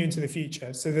continue into the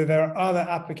future, so that there are other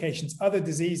applications, other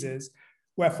diseases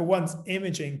where for once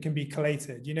imaging can be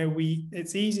collated.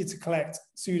 It's easy to collect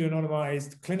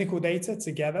pseudonymized clinical data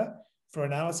together for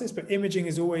analysis, but imaging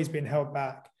has always been held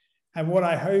back. And what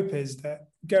I hope is that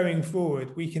going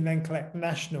forward, we can then collect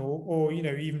national or,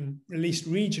 even at least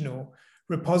regional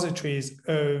repositories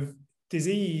of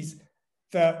disease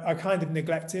that are kind of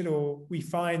neglected or we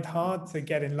find hard to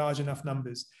get in large enough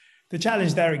numbers. The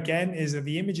challenge there again is that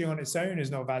the imaging on its own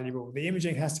is not valuable. The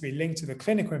imaging has to be linked to the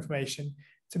clinical information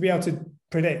to be able to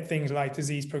predict things like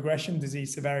disease progression,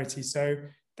 disease severity. So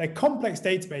they're complex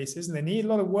databases and they need a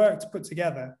lot of work to put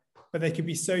together, but they can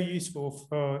be so useful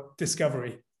for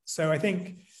discovery. So I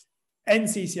think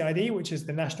NCCID, which is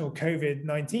the National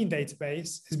COVID-19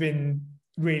 database, has been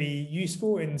really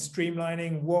useful in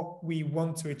streamlining what we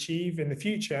want to achieve in the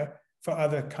future for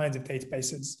other kinds of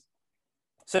databases.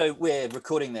 So we're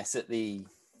recording this at the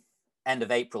end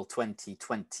of April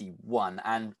 2021,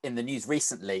 and in the news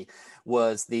recently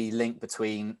was the link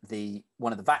between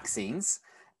one of the vaccines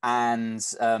and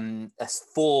a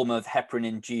form of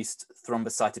heparin-induced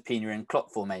thrombocytopenia and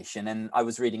clot formation. And I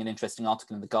was reading an interesting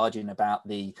article in The Guardian about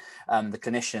the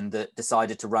clinician that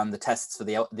decided to run the tests for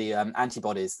the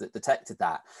antibodies that detected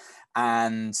that.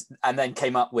 And then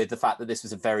came up with the fact that this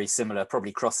was a very similar,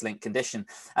 probably cross-linked condition.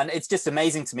 And it's just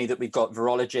amazing to me that we've got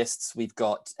virologists, we've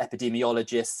got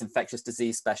epidemiologists, infectious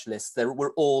disease specialists.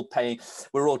 We're all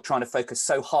trying to focus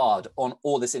so hard on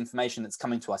all this information that's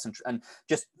coming to us. And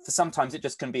just for sometimes it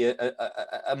just can be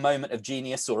a moment of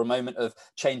genius or a moment of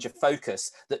change of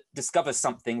focus that discovers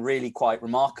something really quite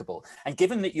remarkable. And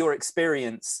given that your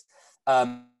experience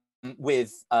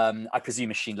with, I presume,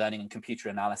 machine learning and computer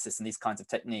analysis and these kinds of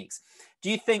techniques, do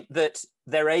you think that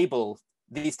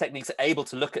these techniques are able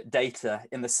to look at data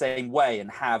in the same way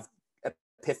and have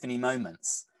epiphany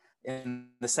moments in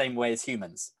the same way as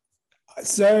humans?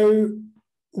 So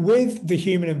with the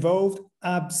human involved,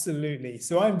 absolutely.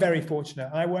 So I'm very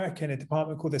fortunate. I work in a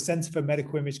department called the Center for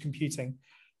Medical Image Computing.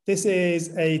 This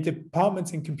is a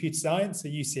department in computer science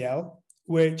at UCL,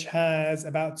 which has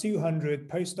about 200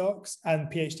 postdocs and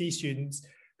PhD students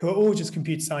who are all just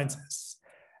computer scientists.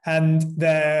 And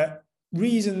their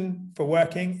reason for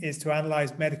working is to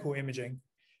analyze medical imaging.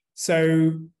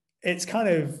 So it's kind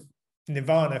of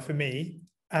nirvana for me.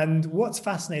 And what's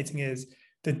fascinating is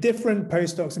the different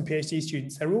postdocs and PhD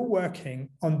students, they're all working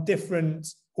on different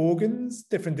organs,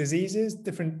 different diseases,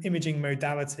 different imaging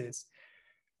modalities.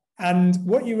 And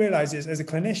what you realize is, as a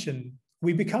clinician,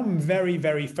 we become very,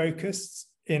 very focused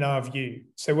in our view.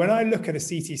 So when I look at a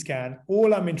CT scan,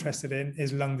 all I'm interested in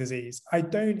is lung disease. I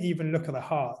don't even look at the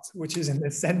heart, which is in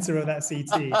the center of that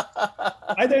CT.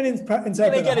 I don't interpret the heart.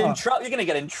 You're going to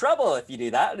get in trouble if you do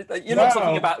that. You're not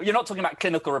talking about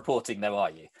clinical reporting, though,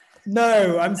 are you?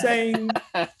 No, I'm saying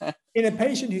in a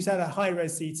patient who's had a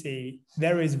high-res CT,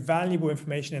 there is valuable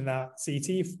information in that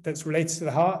CT that's related to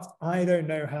the heart. I don't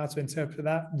know how to interpret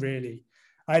that, really.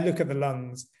 I look at the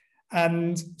lungs.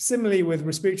 And similarly with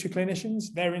respiratory clinicians,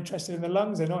 they're interested in the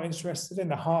lungs. They're not interested in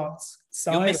the heart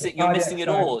side. You're missing it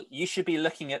all. You should be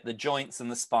looking at the joints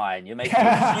and the spine. You're making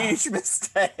a huge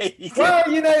mistake. Well,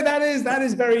 that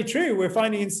is very true. We're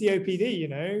finding in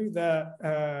COPD,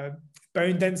 that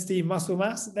bone density, muscle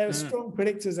mass, they're strong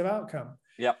predictors of outcome.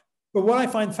 Yep. But what I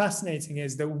find fascinating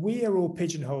is that we are all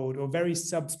pigeonholed or very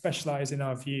subspecialized in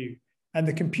our view. And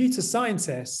the computer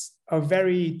scientists are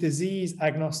very disease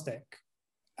agnostic.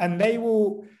 And they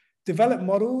will develop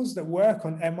models that work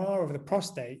on MR of the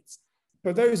prostate,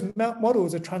 but those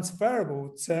models are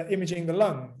transferable to imaging the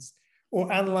lungs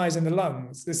or analyzing the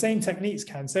lungs. The same techniques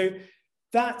can. So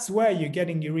that's where you're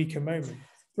getting eureka moment.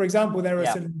 For example, there are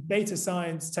some data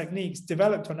science techniques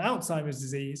developed on Alzheimer's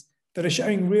disease that are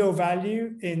showing real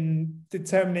value in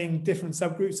determining different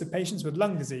subgroups of patients with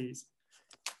lung disease.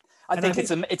 I think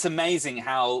it's amazing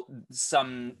how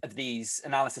some of these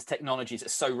analysis technologies are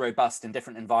so robust in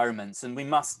different environments, and we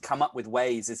must come up with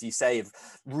ways, as you say, of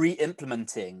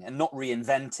re-implementing and not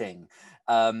reinventing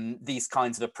these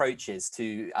kinds of approaches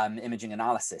to imaging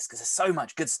analysis, because there's so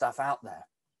much good stuff out there.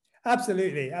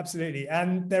 Absolutely, absolutely.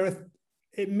 And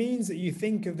it means that you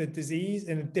think of the disease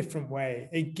in a different way.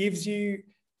 It gives you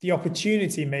the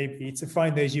opportunity maybe to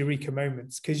find those eureka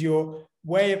moments, because your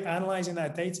way of analyzing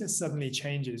that data suddenly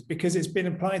changes because it's been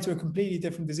applied to a completely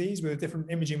different disease with a different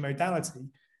imaging modality.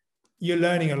 You're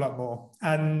learning a lot more.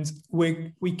 And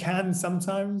we can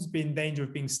sometimes be in danger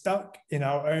of being stuck in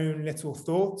our own little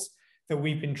thoughts that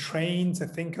we've been trained to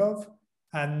think of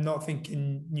and not think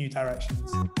in new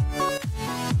directions.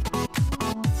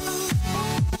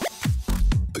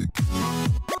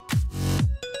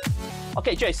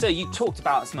 Okay, Joe, so you talked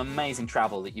about some amazing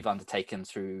travel that you've undertaken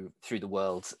through the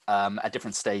world at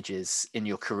different stages in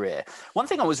your career. One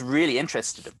thing I was really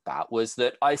interested about was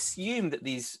that I assume that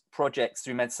these projects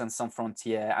through Médecins Sans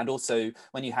Frontières, and also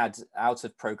when you had out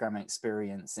of programming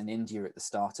experience in India at the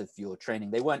start of your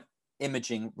training, they weren't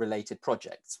imaging related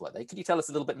projects, were they? Could you tell us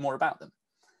a little bit more about them?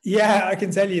 Yeah, I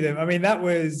can tell you them. I mean, that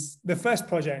was the first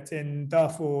project in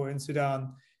Darfur in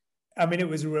Sudan. I mean, it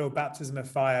was a real baptism of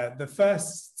fire. The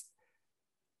first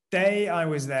day I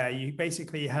was there, you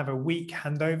basically have a week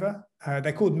handover.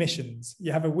 They're called missions.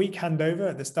 You have a week handover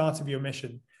at the start of your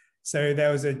mission. So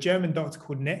there was a German doctor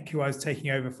called Nick who I was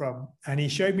taking over from, and he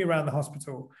showed me around the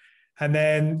hospital. And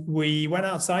then we went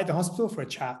outside the hospital for a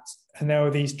chat, and there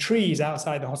were these trees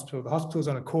outside the hospital. The hospital's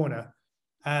on a corner.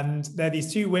 And there are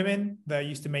these two women that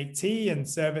used to make tea and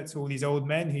serve it to all these old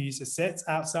men who used to sit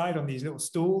outside on these little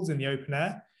stools in the open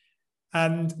air.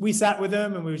 And we sat with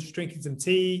them and we were just drinking some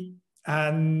tea.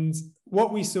 And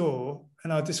what we saw,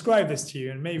 and I'll describe this to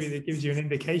you, and maybe that gives you an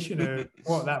indication of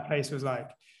what that place was like.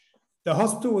 The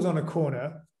hospital was on a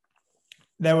corner.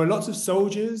 There were lots of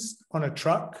soldiers on a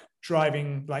truck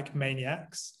driving like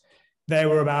maniacs. There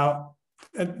were about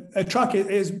a truck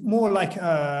is more like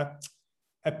a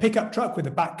pickup truck with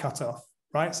the back cut off,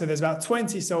 right? So there's about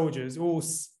 20 soldiers all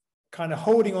kind of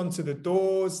holding onto the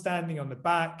doors, standing on the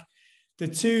back. The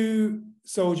two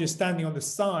soldiers standing on the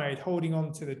side, holding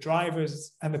on to the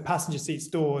driver's and the passenger seat's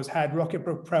doors, had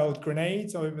rocket-propelled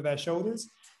grenades over their shoulders.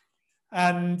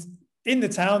 And in the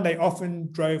town, they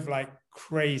often drove like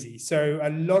crazy. So a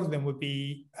lot of them would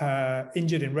be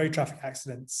injured in road traffic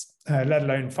accidents, let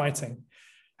alone fighting.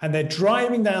 And they're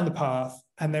driving down the path,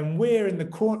 and then we're in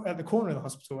the at the corner of the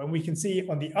hospital, and we can see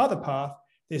on the other path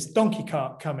this donkey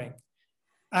cart coming.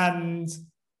 And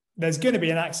there's going to be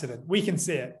an accident. We can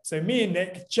see it. So me and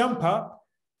Nick jump up,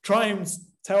 try and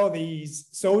tell these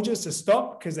soldiers to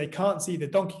stop because they can't see the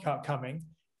donkey cart coming,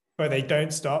 but they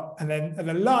don't stop. And then at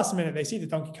the last minute, they see the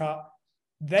donkey cart,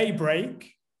 they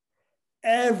brake,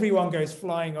 everyone goes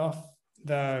flying off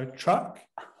the truck.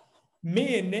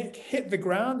 Me and Nick hit the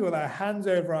ground with our hands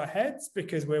over our heads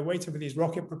because we're waiting for these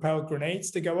rocket-propelled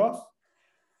grenades to go off.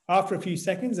 After a few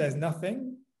seconds, there's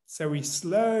nothing. So we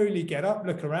slowly get up,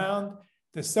 look around.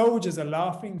 The soldiers are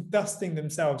laughing, dusting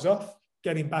themselves off,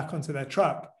 getting back onto their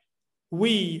truck.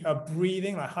 We are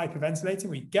breathing, like hyperventilating.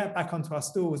 We get back onto our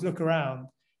stools, look around.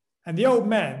 And the old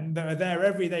men that are there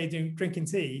every day drinking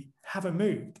tea haven't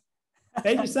moved.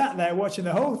 They just sat there watching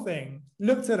the whole thing,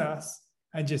 looked at us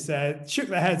and just shook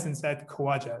their heads and said,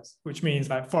 Khawajas, which means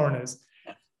like foreigners.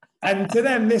 And to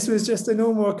them, this was just a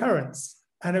normal occurrence.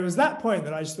 And it was that point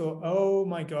that I just thought, oh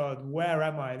my God, where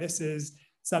am I? This is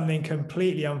something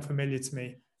completely unfamiliar to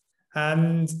me.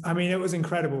 And I mean, it was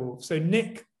incredible. So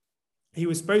Nick, he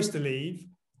was supposed to leave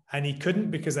and he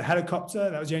couldn't because the helicopter,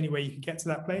 that was the only way you could get to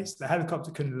that place. The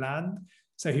helicopter couldn't land.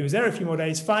 So he was there a few more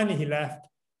days. Finally, he left.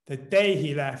 The day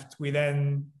he left, we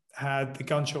then had the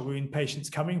gunshot wound patients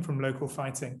coming from local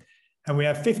fighting. And we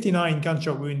have 59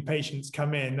 gunshot wound patients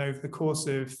come in over the course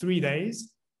of 3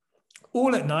 days,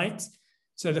 all at night.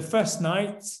 So the first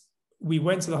night, we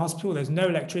went to the hospital, there's no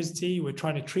electricity. We're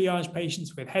trying to triage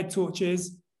patients with head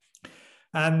torches.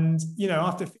 And, you know,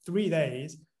 after 3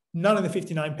 days, none of the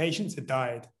 59 patients had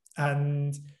died.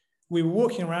 And we were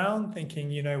walking around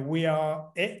thinking, you know, we are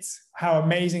it. How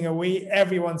amazing are we?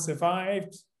 Everyone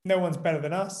survived. No one's better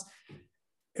than us.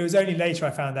 It was only later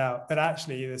I found out that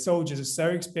actually the soldiers are so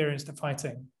experienced at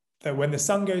fighting that when the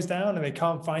sun goes down and they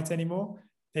can't fight anymore,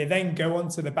 they then go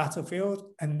onto the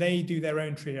battlefield and they do their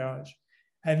own triage.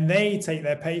 And they take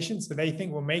their patients that they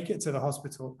think will make it to the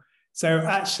hospital. So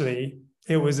actually,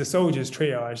 it was the soldiers'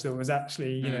 triage that was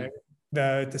actually, you know,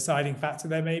 the deciding factor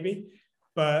there maybe.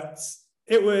 But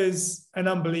it was an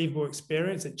unbelievable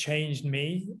experience. It changed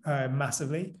me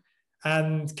massively.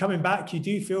 And coming back, you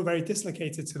do feel very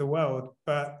dislocated to the world,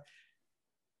 but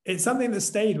it's something that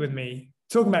stayed with me.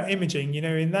 Talking about imaging,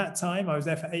 in that time, I was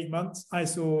there for 8 months. I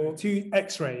saw 2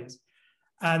 X-rays,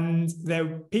 and there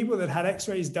were people that had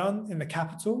X-rays done in the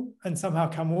capital and somehow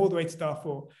come all the way to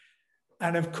Darfur.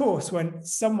 And of course, when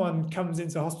someone comes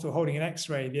into hospital holding an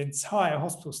X-ray, the entire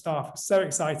hospital staff are so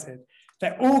excited.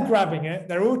 They're all grabbing it.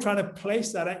 They're all trying to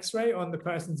place that X-ray on the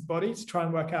person's body to try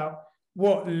and work out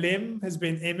what limb has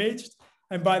been imaged.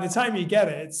 And by the time you get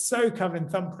it, it's so covered in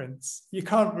thumbprints, you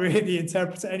can't really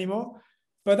interpret it anymore.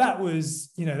 But that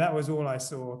was all I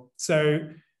saw. So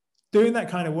doing that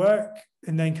kind of work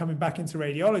and then coming back into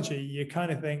radiology, you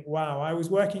kind of think, wow, I was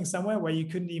working somewhere where you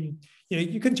couldn't even,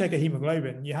 you couldn't check a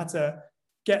hemoglobin. You had to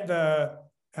get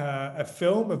a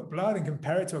film of blood and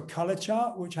compare it to a color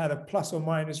chart, which had a plus or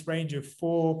minus range of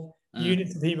 4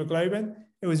 units of hemoglobin.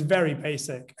 It was very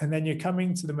basic. And then you're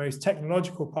coming to the most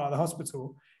technological part of the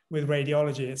hospital with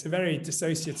radiology. It's a very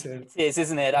dissociative. It is,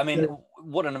 isn't it? I mean,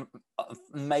 what an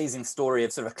amazing story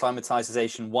of sort of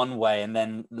acclimatization one way and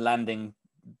then landing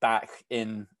back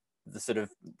in the sort of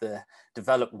the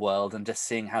developed world and just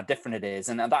seeing how different it is.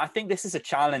 And I think this is a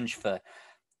challenge for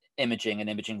imaging and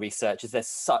imaging research, is there's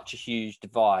such a huge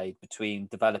divide between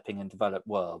developing and developed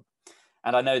world.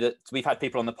 And I know that we've had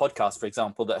people on the podcast, for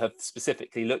example, that have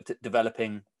specifically looked at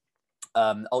developing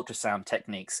ultrasound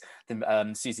techniques,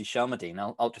 Susie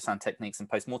Shelmerdine, ultrasound techniques and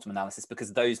post-mortem analysis,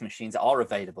 because those machines are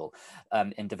available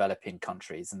in developing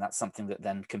countries, and that's something that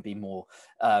then can be more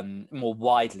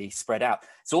widely spread out.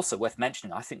 It's also worth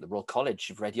mentioning, I think the Royal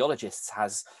College of Radiologists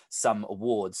has some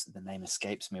awards, the name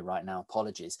escapes me right now,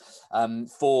 apologies,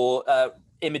 for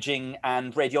imaging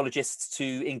and radiologists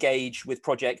to engage with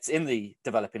projects in the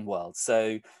developing world.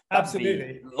 So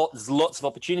absolutely, lots of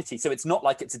opportunity. So it's not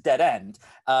like it's a dead end.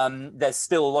 There's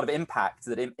still a lot of impact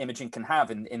that imaging can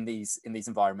have in these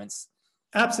environments.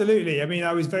 Absolutely. I mean,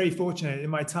 I was very fortunate in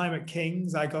my time at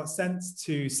King's. I got sent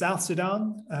to South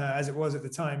Sudan, as it was at the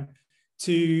time,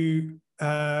 to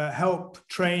help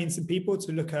train some people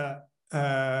to look at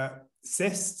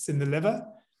cysts in the liver,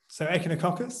 so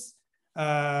echinococcus,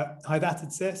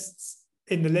 hydatid cysts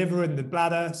in the liver and the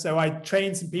bladder. So I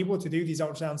trained some people to do these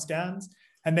ultrasound scans,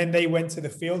 and then they went to the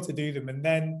field to do them. And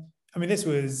then, I mean, this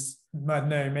was, I don't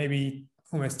know, maybe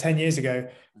almost 10 years ago.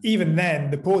 Even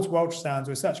then, the portable ultrasounds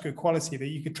were such good quality that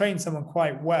you could train someone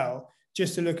quite well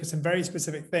just to look at some very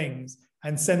specific things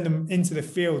and send them into the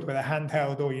field with a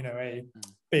handheld or, a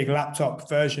big laptop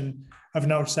version of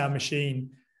an ultrasound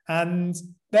machine. And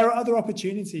there are other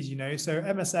opportunities, So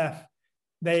MSF,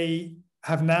 they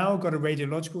have now got a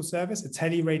radiological service, a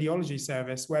teleradiology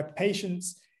service, where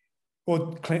patients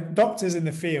or doctors in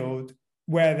the field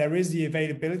where there is the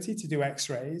availability to do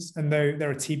X-rays, and though there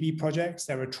are TB projects,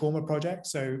 there are trauma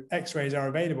projects, so X-rays are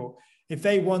available. If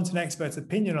they want an expert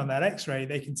opinion on that X-ray,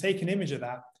 they can take an image of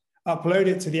that, upload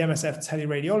it to the MSF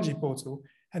teleradiology portal,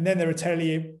 and then there are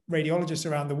teleradiologists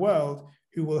around the world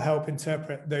who will help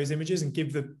interpret those images and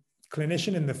give the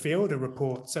clinician in the field a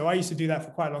report. So I used to do that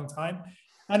for quite a long time.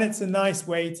 And it's a nice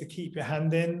way to keep your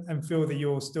hand in and feel that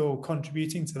you're still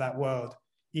contributing to that world,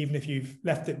 even if you've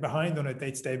left it behind on a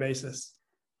day-to-day basis.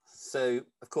 So,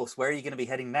 of course, where are you going to be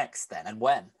heading next then, and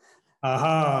when?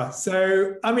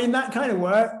 So, I mean, that kind of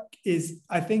work is,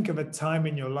 I think, of a time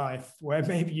in your life where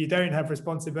maybe you don't have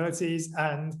responsibilities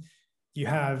and you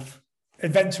have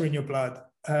adventure in your blood.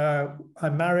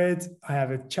 I'm married, I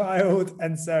have a child,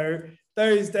 and so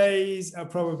those days are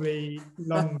probably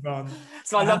long gone.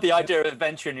 So I love the idea of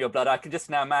adventure in your blood. I can just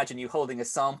now imagine you holding a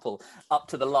sample up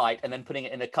to the light and then putting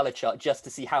it in a color chart just to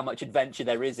see how much adventure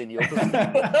there is in your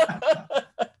blood.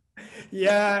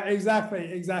 Yeah,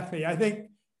 exactly. I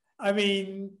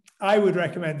would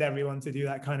recommend everyone to do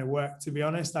that kind of work, to be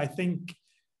honest. I think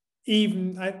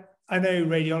I know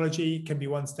radiology can be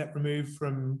one step removed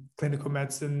from clinical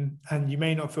medicine, and you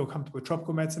may not feel comfortable with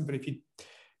tropical medicine, but if you...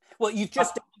 Well, you've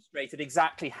just demonstrated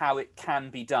exactly how it can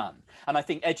be done. And I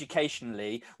think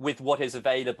educationally, with what is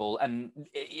available and,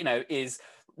 is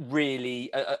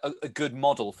really a good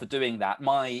model for doing that.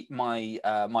 My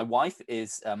wife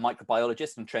is a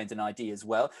microbiologist and trained in ID as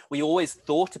well. We always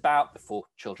thought about, before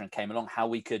children came along, how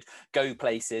we could go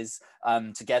places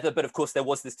together. But of course, there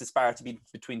was this disparity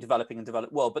between developing and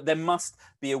developed world. But there must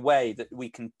be a way that we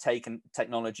can take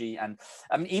technology and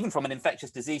even from an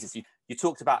infectious diseases. You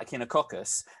talked about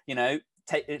echinococcus,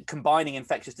 combining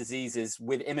infectious diseases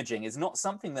with imaging is not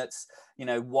something that's,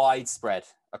 widespread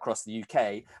across the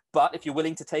UK. But if you're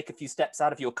willing to take a few steps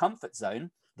out of your comfort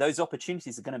zone, those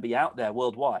opportunities are going to be out there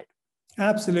worldwide.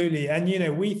 Absolutely. And,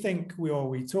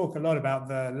 we talk a lot about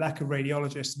the lack of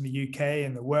radiologists in the UK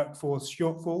and the workforce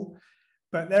shortfall,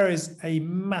 but there is a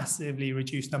massively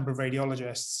reduced number of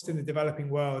radiologists in the developing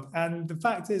world. And the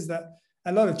fact is that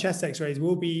a lot of chest x-rays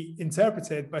will be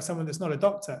interpreted by someone that's not a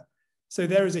doctor. So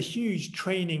there is a huge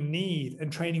training need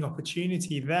and training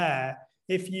opportunity there.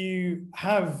 If you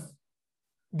have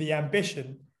the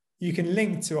ambition, you can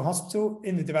link to a hospital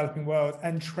in the developing world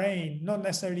and train not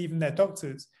necessarily even their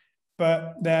doctors,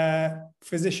 but their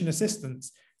physician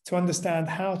assistants to understand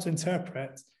how to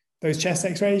interpret those chest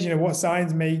x-rays, what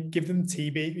signs may give them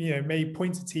TB, may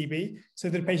point to TB, so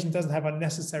that the patient doesn't have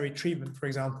unnecessary treatment, for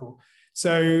example.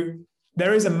 So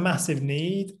there is a massive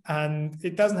need, and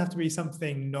it doesn't have to be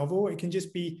something novel. It can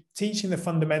just be teaching the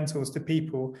fundamentals to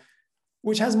people,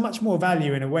 which has much more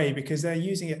value in a way because they're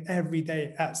using it every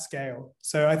day at scale.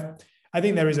 So I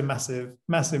think there is a massive,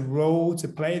 massive role to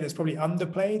play that's probably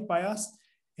underplayed by us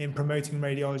in promoting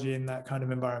radiology in that kind of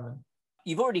environment.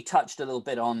 You've already touched a little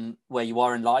bit on where you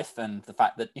are in life and the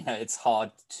fact that, it's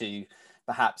hard to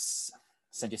perhaps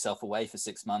send yourself away for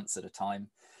 6 months at a time.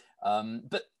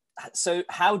 But so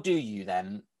how do you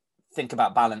then think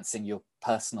about balancing your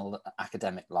personal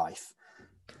academic life?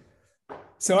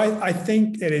 So I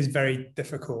think it is very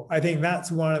difficult. I think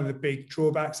that's one of the big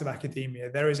drawbacks of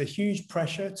academia. There is a huge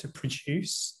pressure to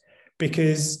produce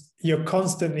because you're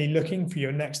constantly looking for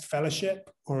your next fellowship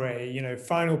or a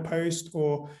final post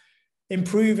or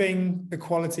improving the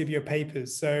quality of your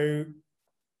papers. So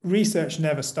research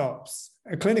never stops.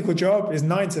 A clinical job is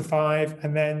 9 to 5,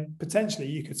 and then potentially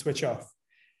you could switch off.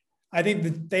 I think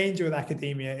the danger with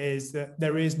academia is that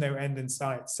there is no end in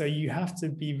sight. So you have to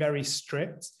be very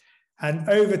strict. And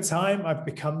over time, I've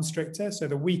become stricter. So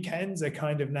the weekends are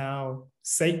kind of now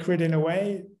sacred in a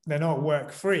way. They're not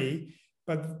work free,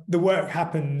 but the work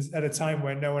happens at a time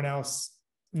where no one else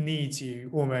needs you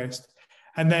almost.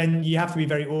 And then you have to be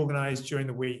very organized during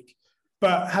the week.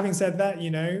 But having said that,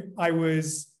 I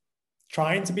was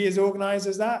trying to be as organized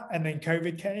as that. And then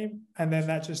COVID came, and then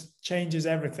that just changes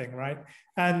everything, right?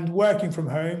 And working from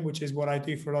home, which is what I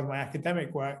do for a lot of my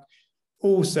academic work,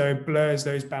 also blurs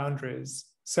those boundaries.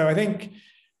 So I think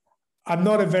I'm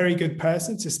not a very good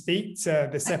person to speak to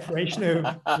the separation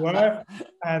of work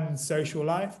and social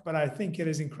life, but I think it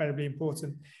is incredibly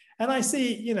important. And I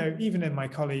see, even in my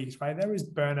colleagues, right, there is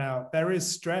burnout, there is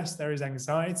stress, there is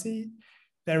anxiety,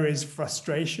 there is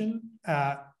frustration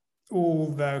at all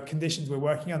the conditions we're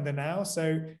working under now.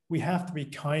 So we have to be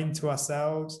kind to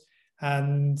ourselves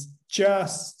and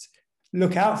just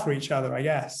look out for each other, I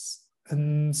guess.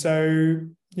 And so,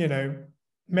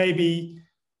 maybe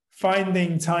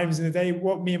finding times in the day,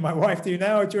 what me and my wife do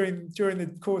now during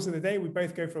the course of the day, we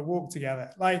both go for a walk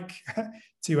together, like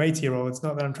 2 80-year-olds.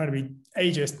 Not that I'm trying to be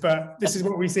ageist, but this is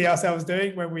what we see ourselves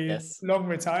doing when we're long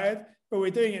retired. But we're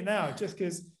doing it now just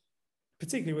because,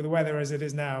 particularly with the weather as it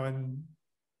is now, and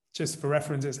just for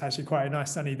reference, it's actually quite a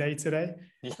nice sunny day today.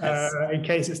 Yes. In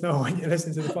case it's not when you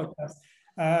listen to the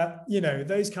podcast.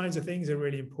 Those kinds of things are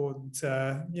really important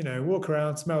to, walk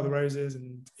around, smell the roses,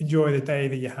 and enjoy the day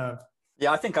that you have.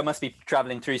 Yeah, I think I must be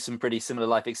traveling through some pretty similar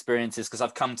life experiences because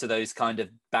I've come to those kind of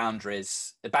boundary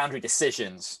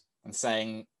decisions and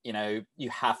saying, you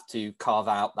have to carve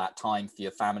out that time for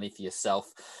your family, for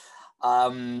yourself.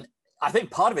 I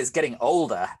think part of it is getting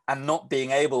older and not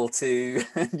being able to,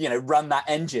 run that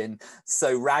engine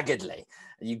so raggedly.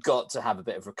 You've got to have a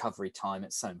bit of recovery time.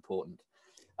 It's so important.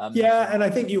 And I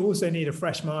think you also need a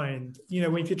fresh mind.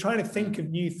 If you're trying to think of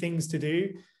new things to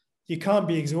do, you can't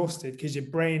be exhausted because your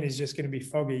brain is just going to be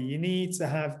foggy. You need to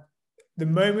have the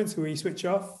moments where you switch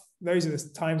off. Those are the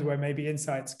times where maybe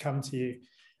insights come to you.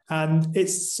 And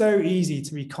it's so easy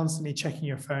to be constantly checking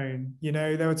your phone.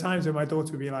 There were times when my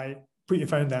daughter would be like, put your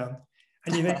phone down.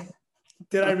 And you think,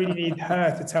 did I really need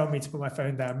her to tell me to put my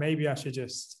phone down? Maybe I should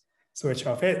just switch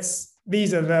off.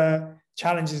 These are the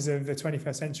challenges of the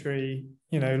 21st century,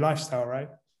 lifestyle, right?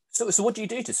 So what do you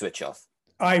do to switch off?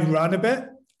 I run a bit.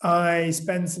 I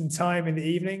spend some time in the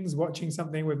evenings watching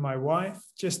something with my wife,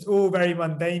 just all very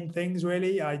mundane things,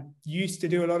 really. I used to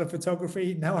do a lot of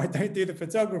photography. Now I don't do the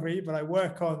photography, but I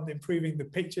work on improving the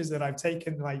pictures that I've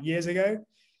taken like years ago.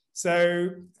 So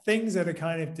things that are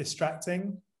kind of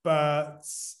distracting, but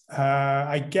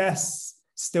I guess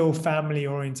still family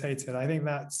orientated. I think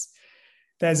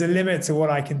there's a limit to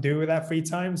what I can do with that free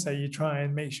time. So you try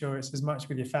and make sure it's as much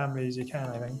with your family as you can,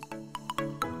 I think.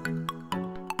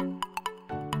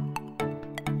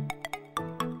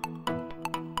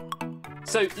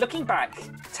 So looking back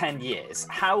 10 years,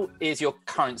 how is your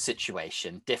current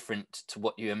situation different to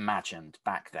what you imagined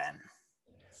back then?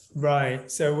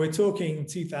 Right. So we're talking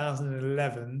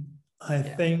 2011. I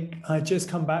think I just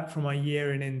come back from my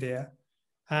year in India,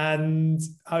 and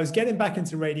I was getting back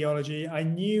into radiology. I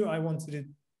knew I wanted to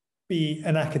be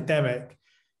an academic,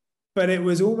 but it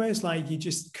was almost like you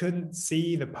just couldn't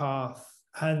see the path.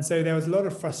 And so there was a lot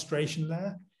of frustration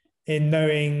there in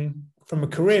knowing from a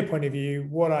career point of view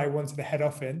what I wanted to head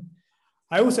off in.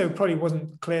 I also probably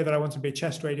wasn't clear that I wanted to be a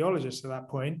chest radiologist at that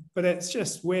point, but it's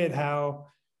just weird how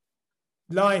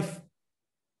life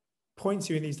points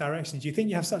you in these directions. You think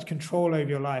you have such control over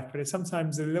your life, but it's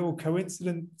sometimes the little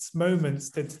coincidence moments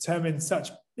that determine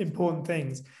such important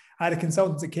things. I had a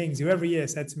consultant at King's who every year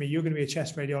said to me, "You're going to be a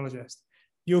chest radiologist.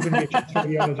 You're going to be a chest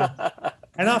radiologist."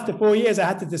 And after 4 years, I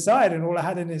had to decide, and all I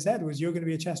had in his head was, "You're going to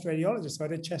be a chest radiologist." So I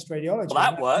did chest radiology.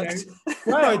 Well, that worked.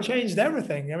 Well, it changed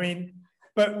everything. I mean,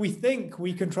 but we think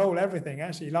we control everything.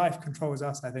 Actually, life controls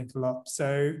us, I think, a lot.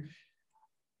 So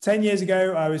 10 years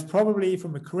ago, I was probably,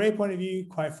 from a career point of view,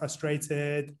 quite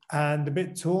frustrated and a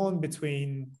bit torn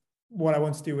between what I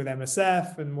want to do with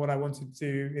MSF and what I wanted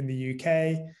to do in the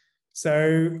UK.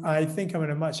 So I think I'm in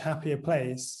a much happier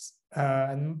place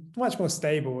and much more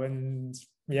stable. And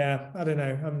yeah, I don't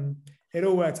know. It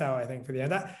all worked out, I think, for the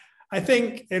end. I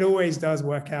think it always does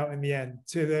work out in the end.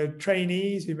 To the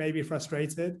trainees who may be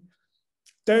frustrated,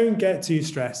 don't get too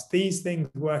stressed. These things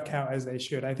work out as they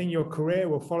should. I think your career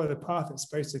will follow the path it's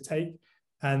supposed to take,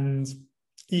 and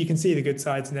you can see the good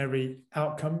sides in every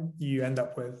outcome you end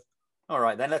up with. All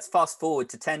right, then let's fast forward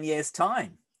to 10 years'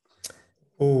 time.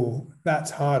 Oh, that's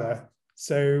harder.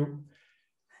 So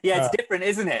yeah, it's different,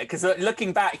 isn't it? Because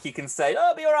looking back, you can say,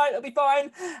 "Oh, it'll be all right, it'll be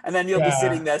fine," and then you'll be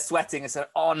sitting there sweating and say,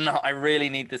 "Oh no, I really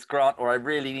need this grant, or I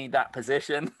really need that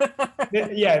position."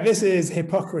 Yeah, this is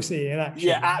hypocrisy in action.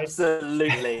 Yeah,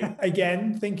 absolutely.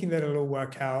 Again, thinking that it'll all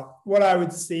work out. What I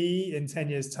would see in 10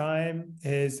 years' time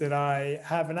is that I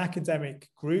have an academic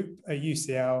group at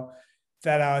UCL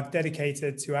that are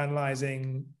dedicated to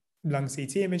analyzing lung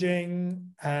CT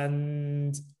imaging,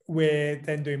 and we're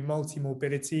then doing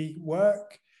multi-morbidity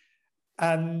work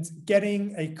and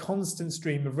getting a constant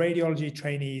stream of radiology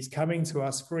trainees coming to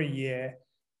us for a year,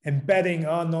 embedding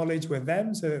our knowledge with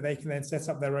them so that they can then set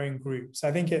up their own groups.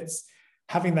 I think it's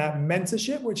having that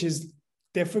mentorship, which is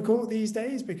difficult these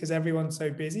days because everyone's so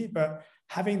busy, but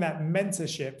having that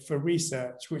mentorship for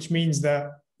research, which means that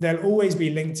they'll always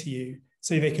be linked to you.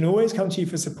 So they can always come to you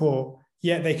for support,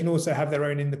 yet they can also have their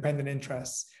own independent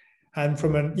interests. And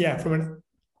from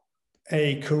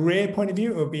a career point of view,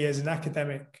 it will be as an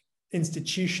academic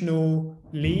institutional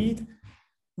lead,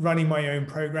 running my own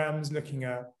programs, looking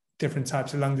at different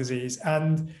types of lung disease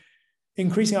and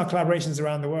increasing our collaborations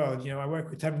around the world. You know, I work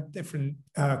with 10 different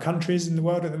countries in the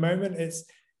world at the moment. It's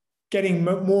getting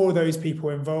more of those people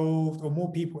involved, or more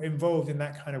people involved in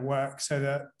that kind of work, so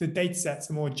that the data sets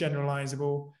are more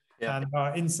generalizable and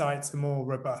our insights are more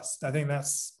robust. I think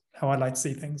that's how I'd like to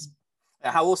see things.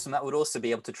 How awesome that would also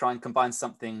be able to try and combine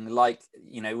something like,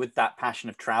 you know, with that passion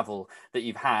of travel that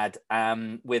you've had,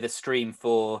 with a stream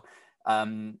for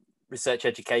research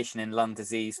education in lung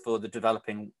disease for the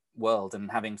developing world, and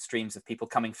having streams of people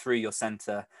coming through your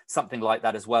centre, something like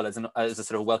that as well as a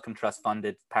sort of Wellcome Trust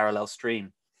funded parallel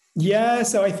stream. Yeah,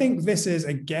 so I think this is,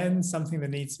 again, something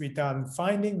that needs to be done,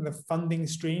 finding the funding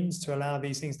streams to allow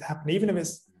these things to happen, even if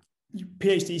it's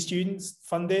PhD students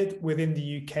funded within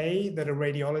the UK that are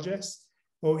radiologists,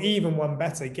 or even one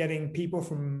better, getting people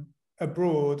from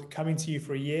abroad coming to you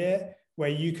for a year where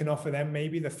you can offer them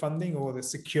maybe the funding or the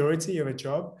security of a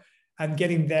job, and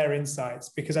getting their insights.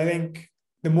 Because I think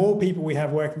the more people we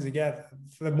have working together,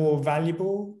 the more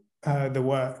valuable the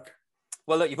work.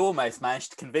 Well, look, you've almost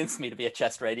managed to convince me to be a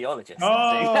chest radiologist.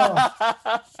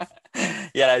 Oh.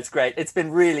 Yeah, it's great. It's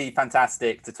been really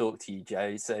fantastic to talk to you,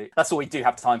 Joe. So that's all we do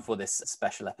have time for this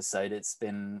special episode. It's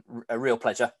been a real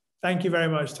pleasure. Thank you very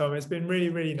much, Tom. It's been really,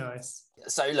 really nice.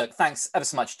 So look, thanks ever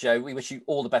so much, Joe. We wish you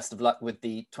all the best of luck with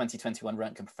the 2021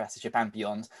 Röntgen Professorship and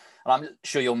beyond. And I'm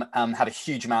sure you'll have a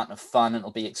huge amount of fun, and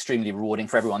it'll be extremely rewarding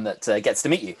for everyone that gets to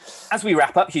meet you. As we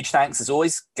wrap up, huge thanks, as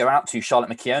always, go out to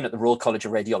Charlotte McKeown at the Royal College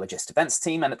of Radiologists events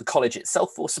team and at the college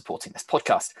itself for supporting this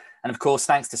podcast. And of course,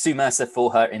 thanks to Sue Mercer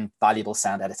for her invaluable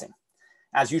sound editing.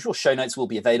 As usual, show notes will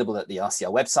be available at the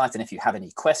RCR website, and if you have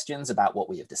any questions about what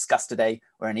we have discussed today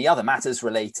or any other matters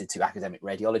related to academic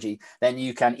radiology, then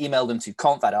you can email them to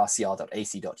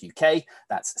conf@rcr.ac.uk.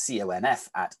 That's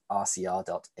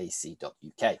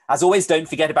conf@rcr.ac.uk. As always, don't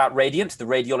forget about Radiant, the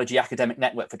radiology academic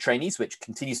network for trainees, which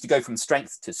continues to go from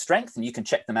strength to strength, and you can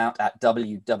check them out at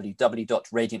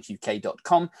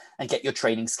www.radiantuk.com and get your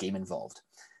training scheme involved.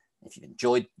 If you've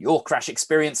enjoyed your crash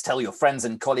experience, tell your friends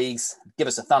and colleagues, give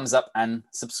us a thumbs up and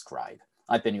subscribe.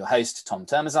 I've been your host, Tom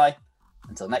Termazai.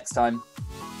 Until next time,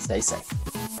 stay safe.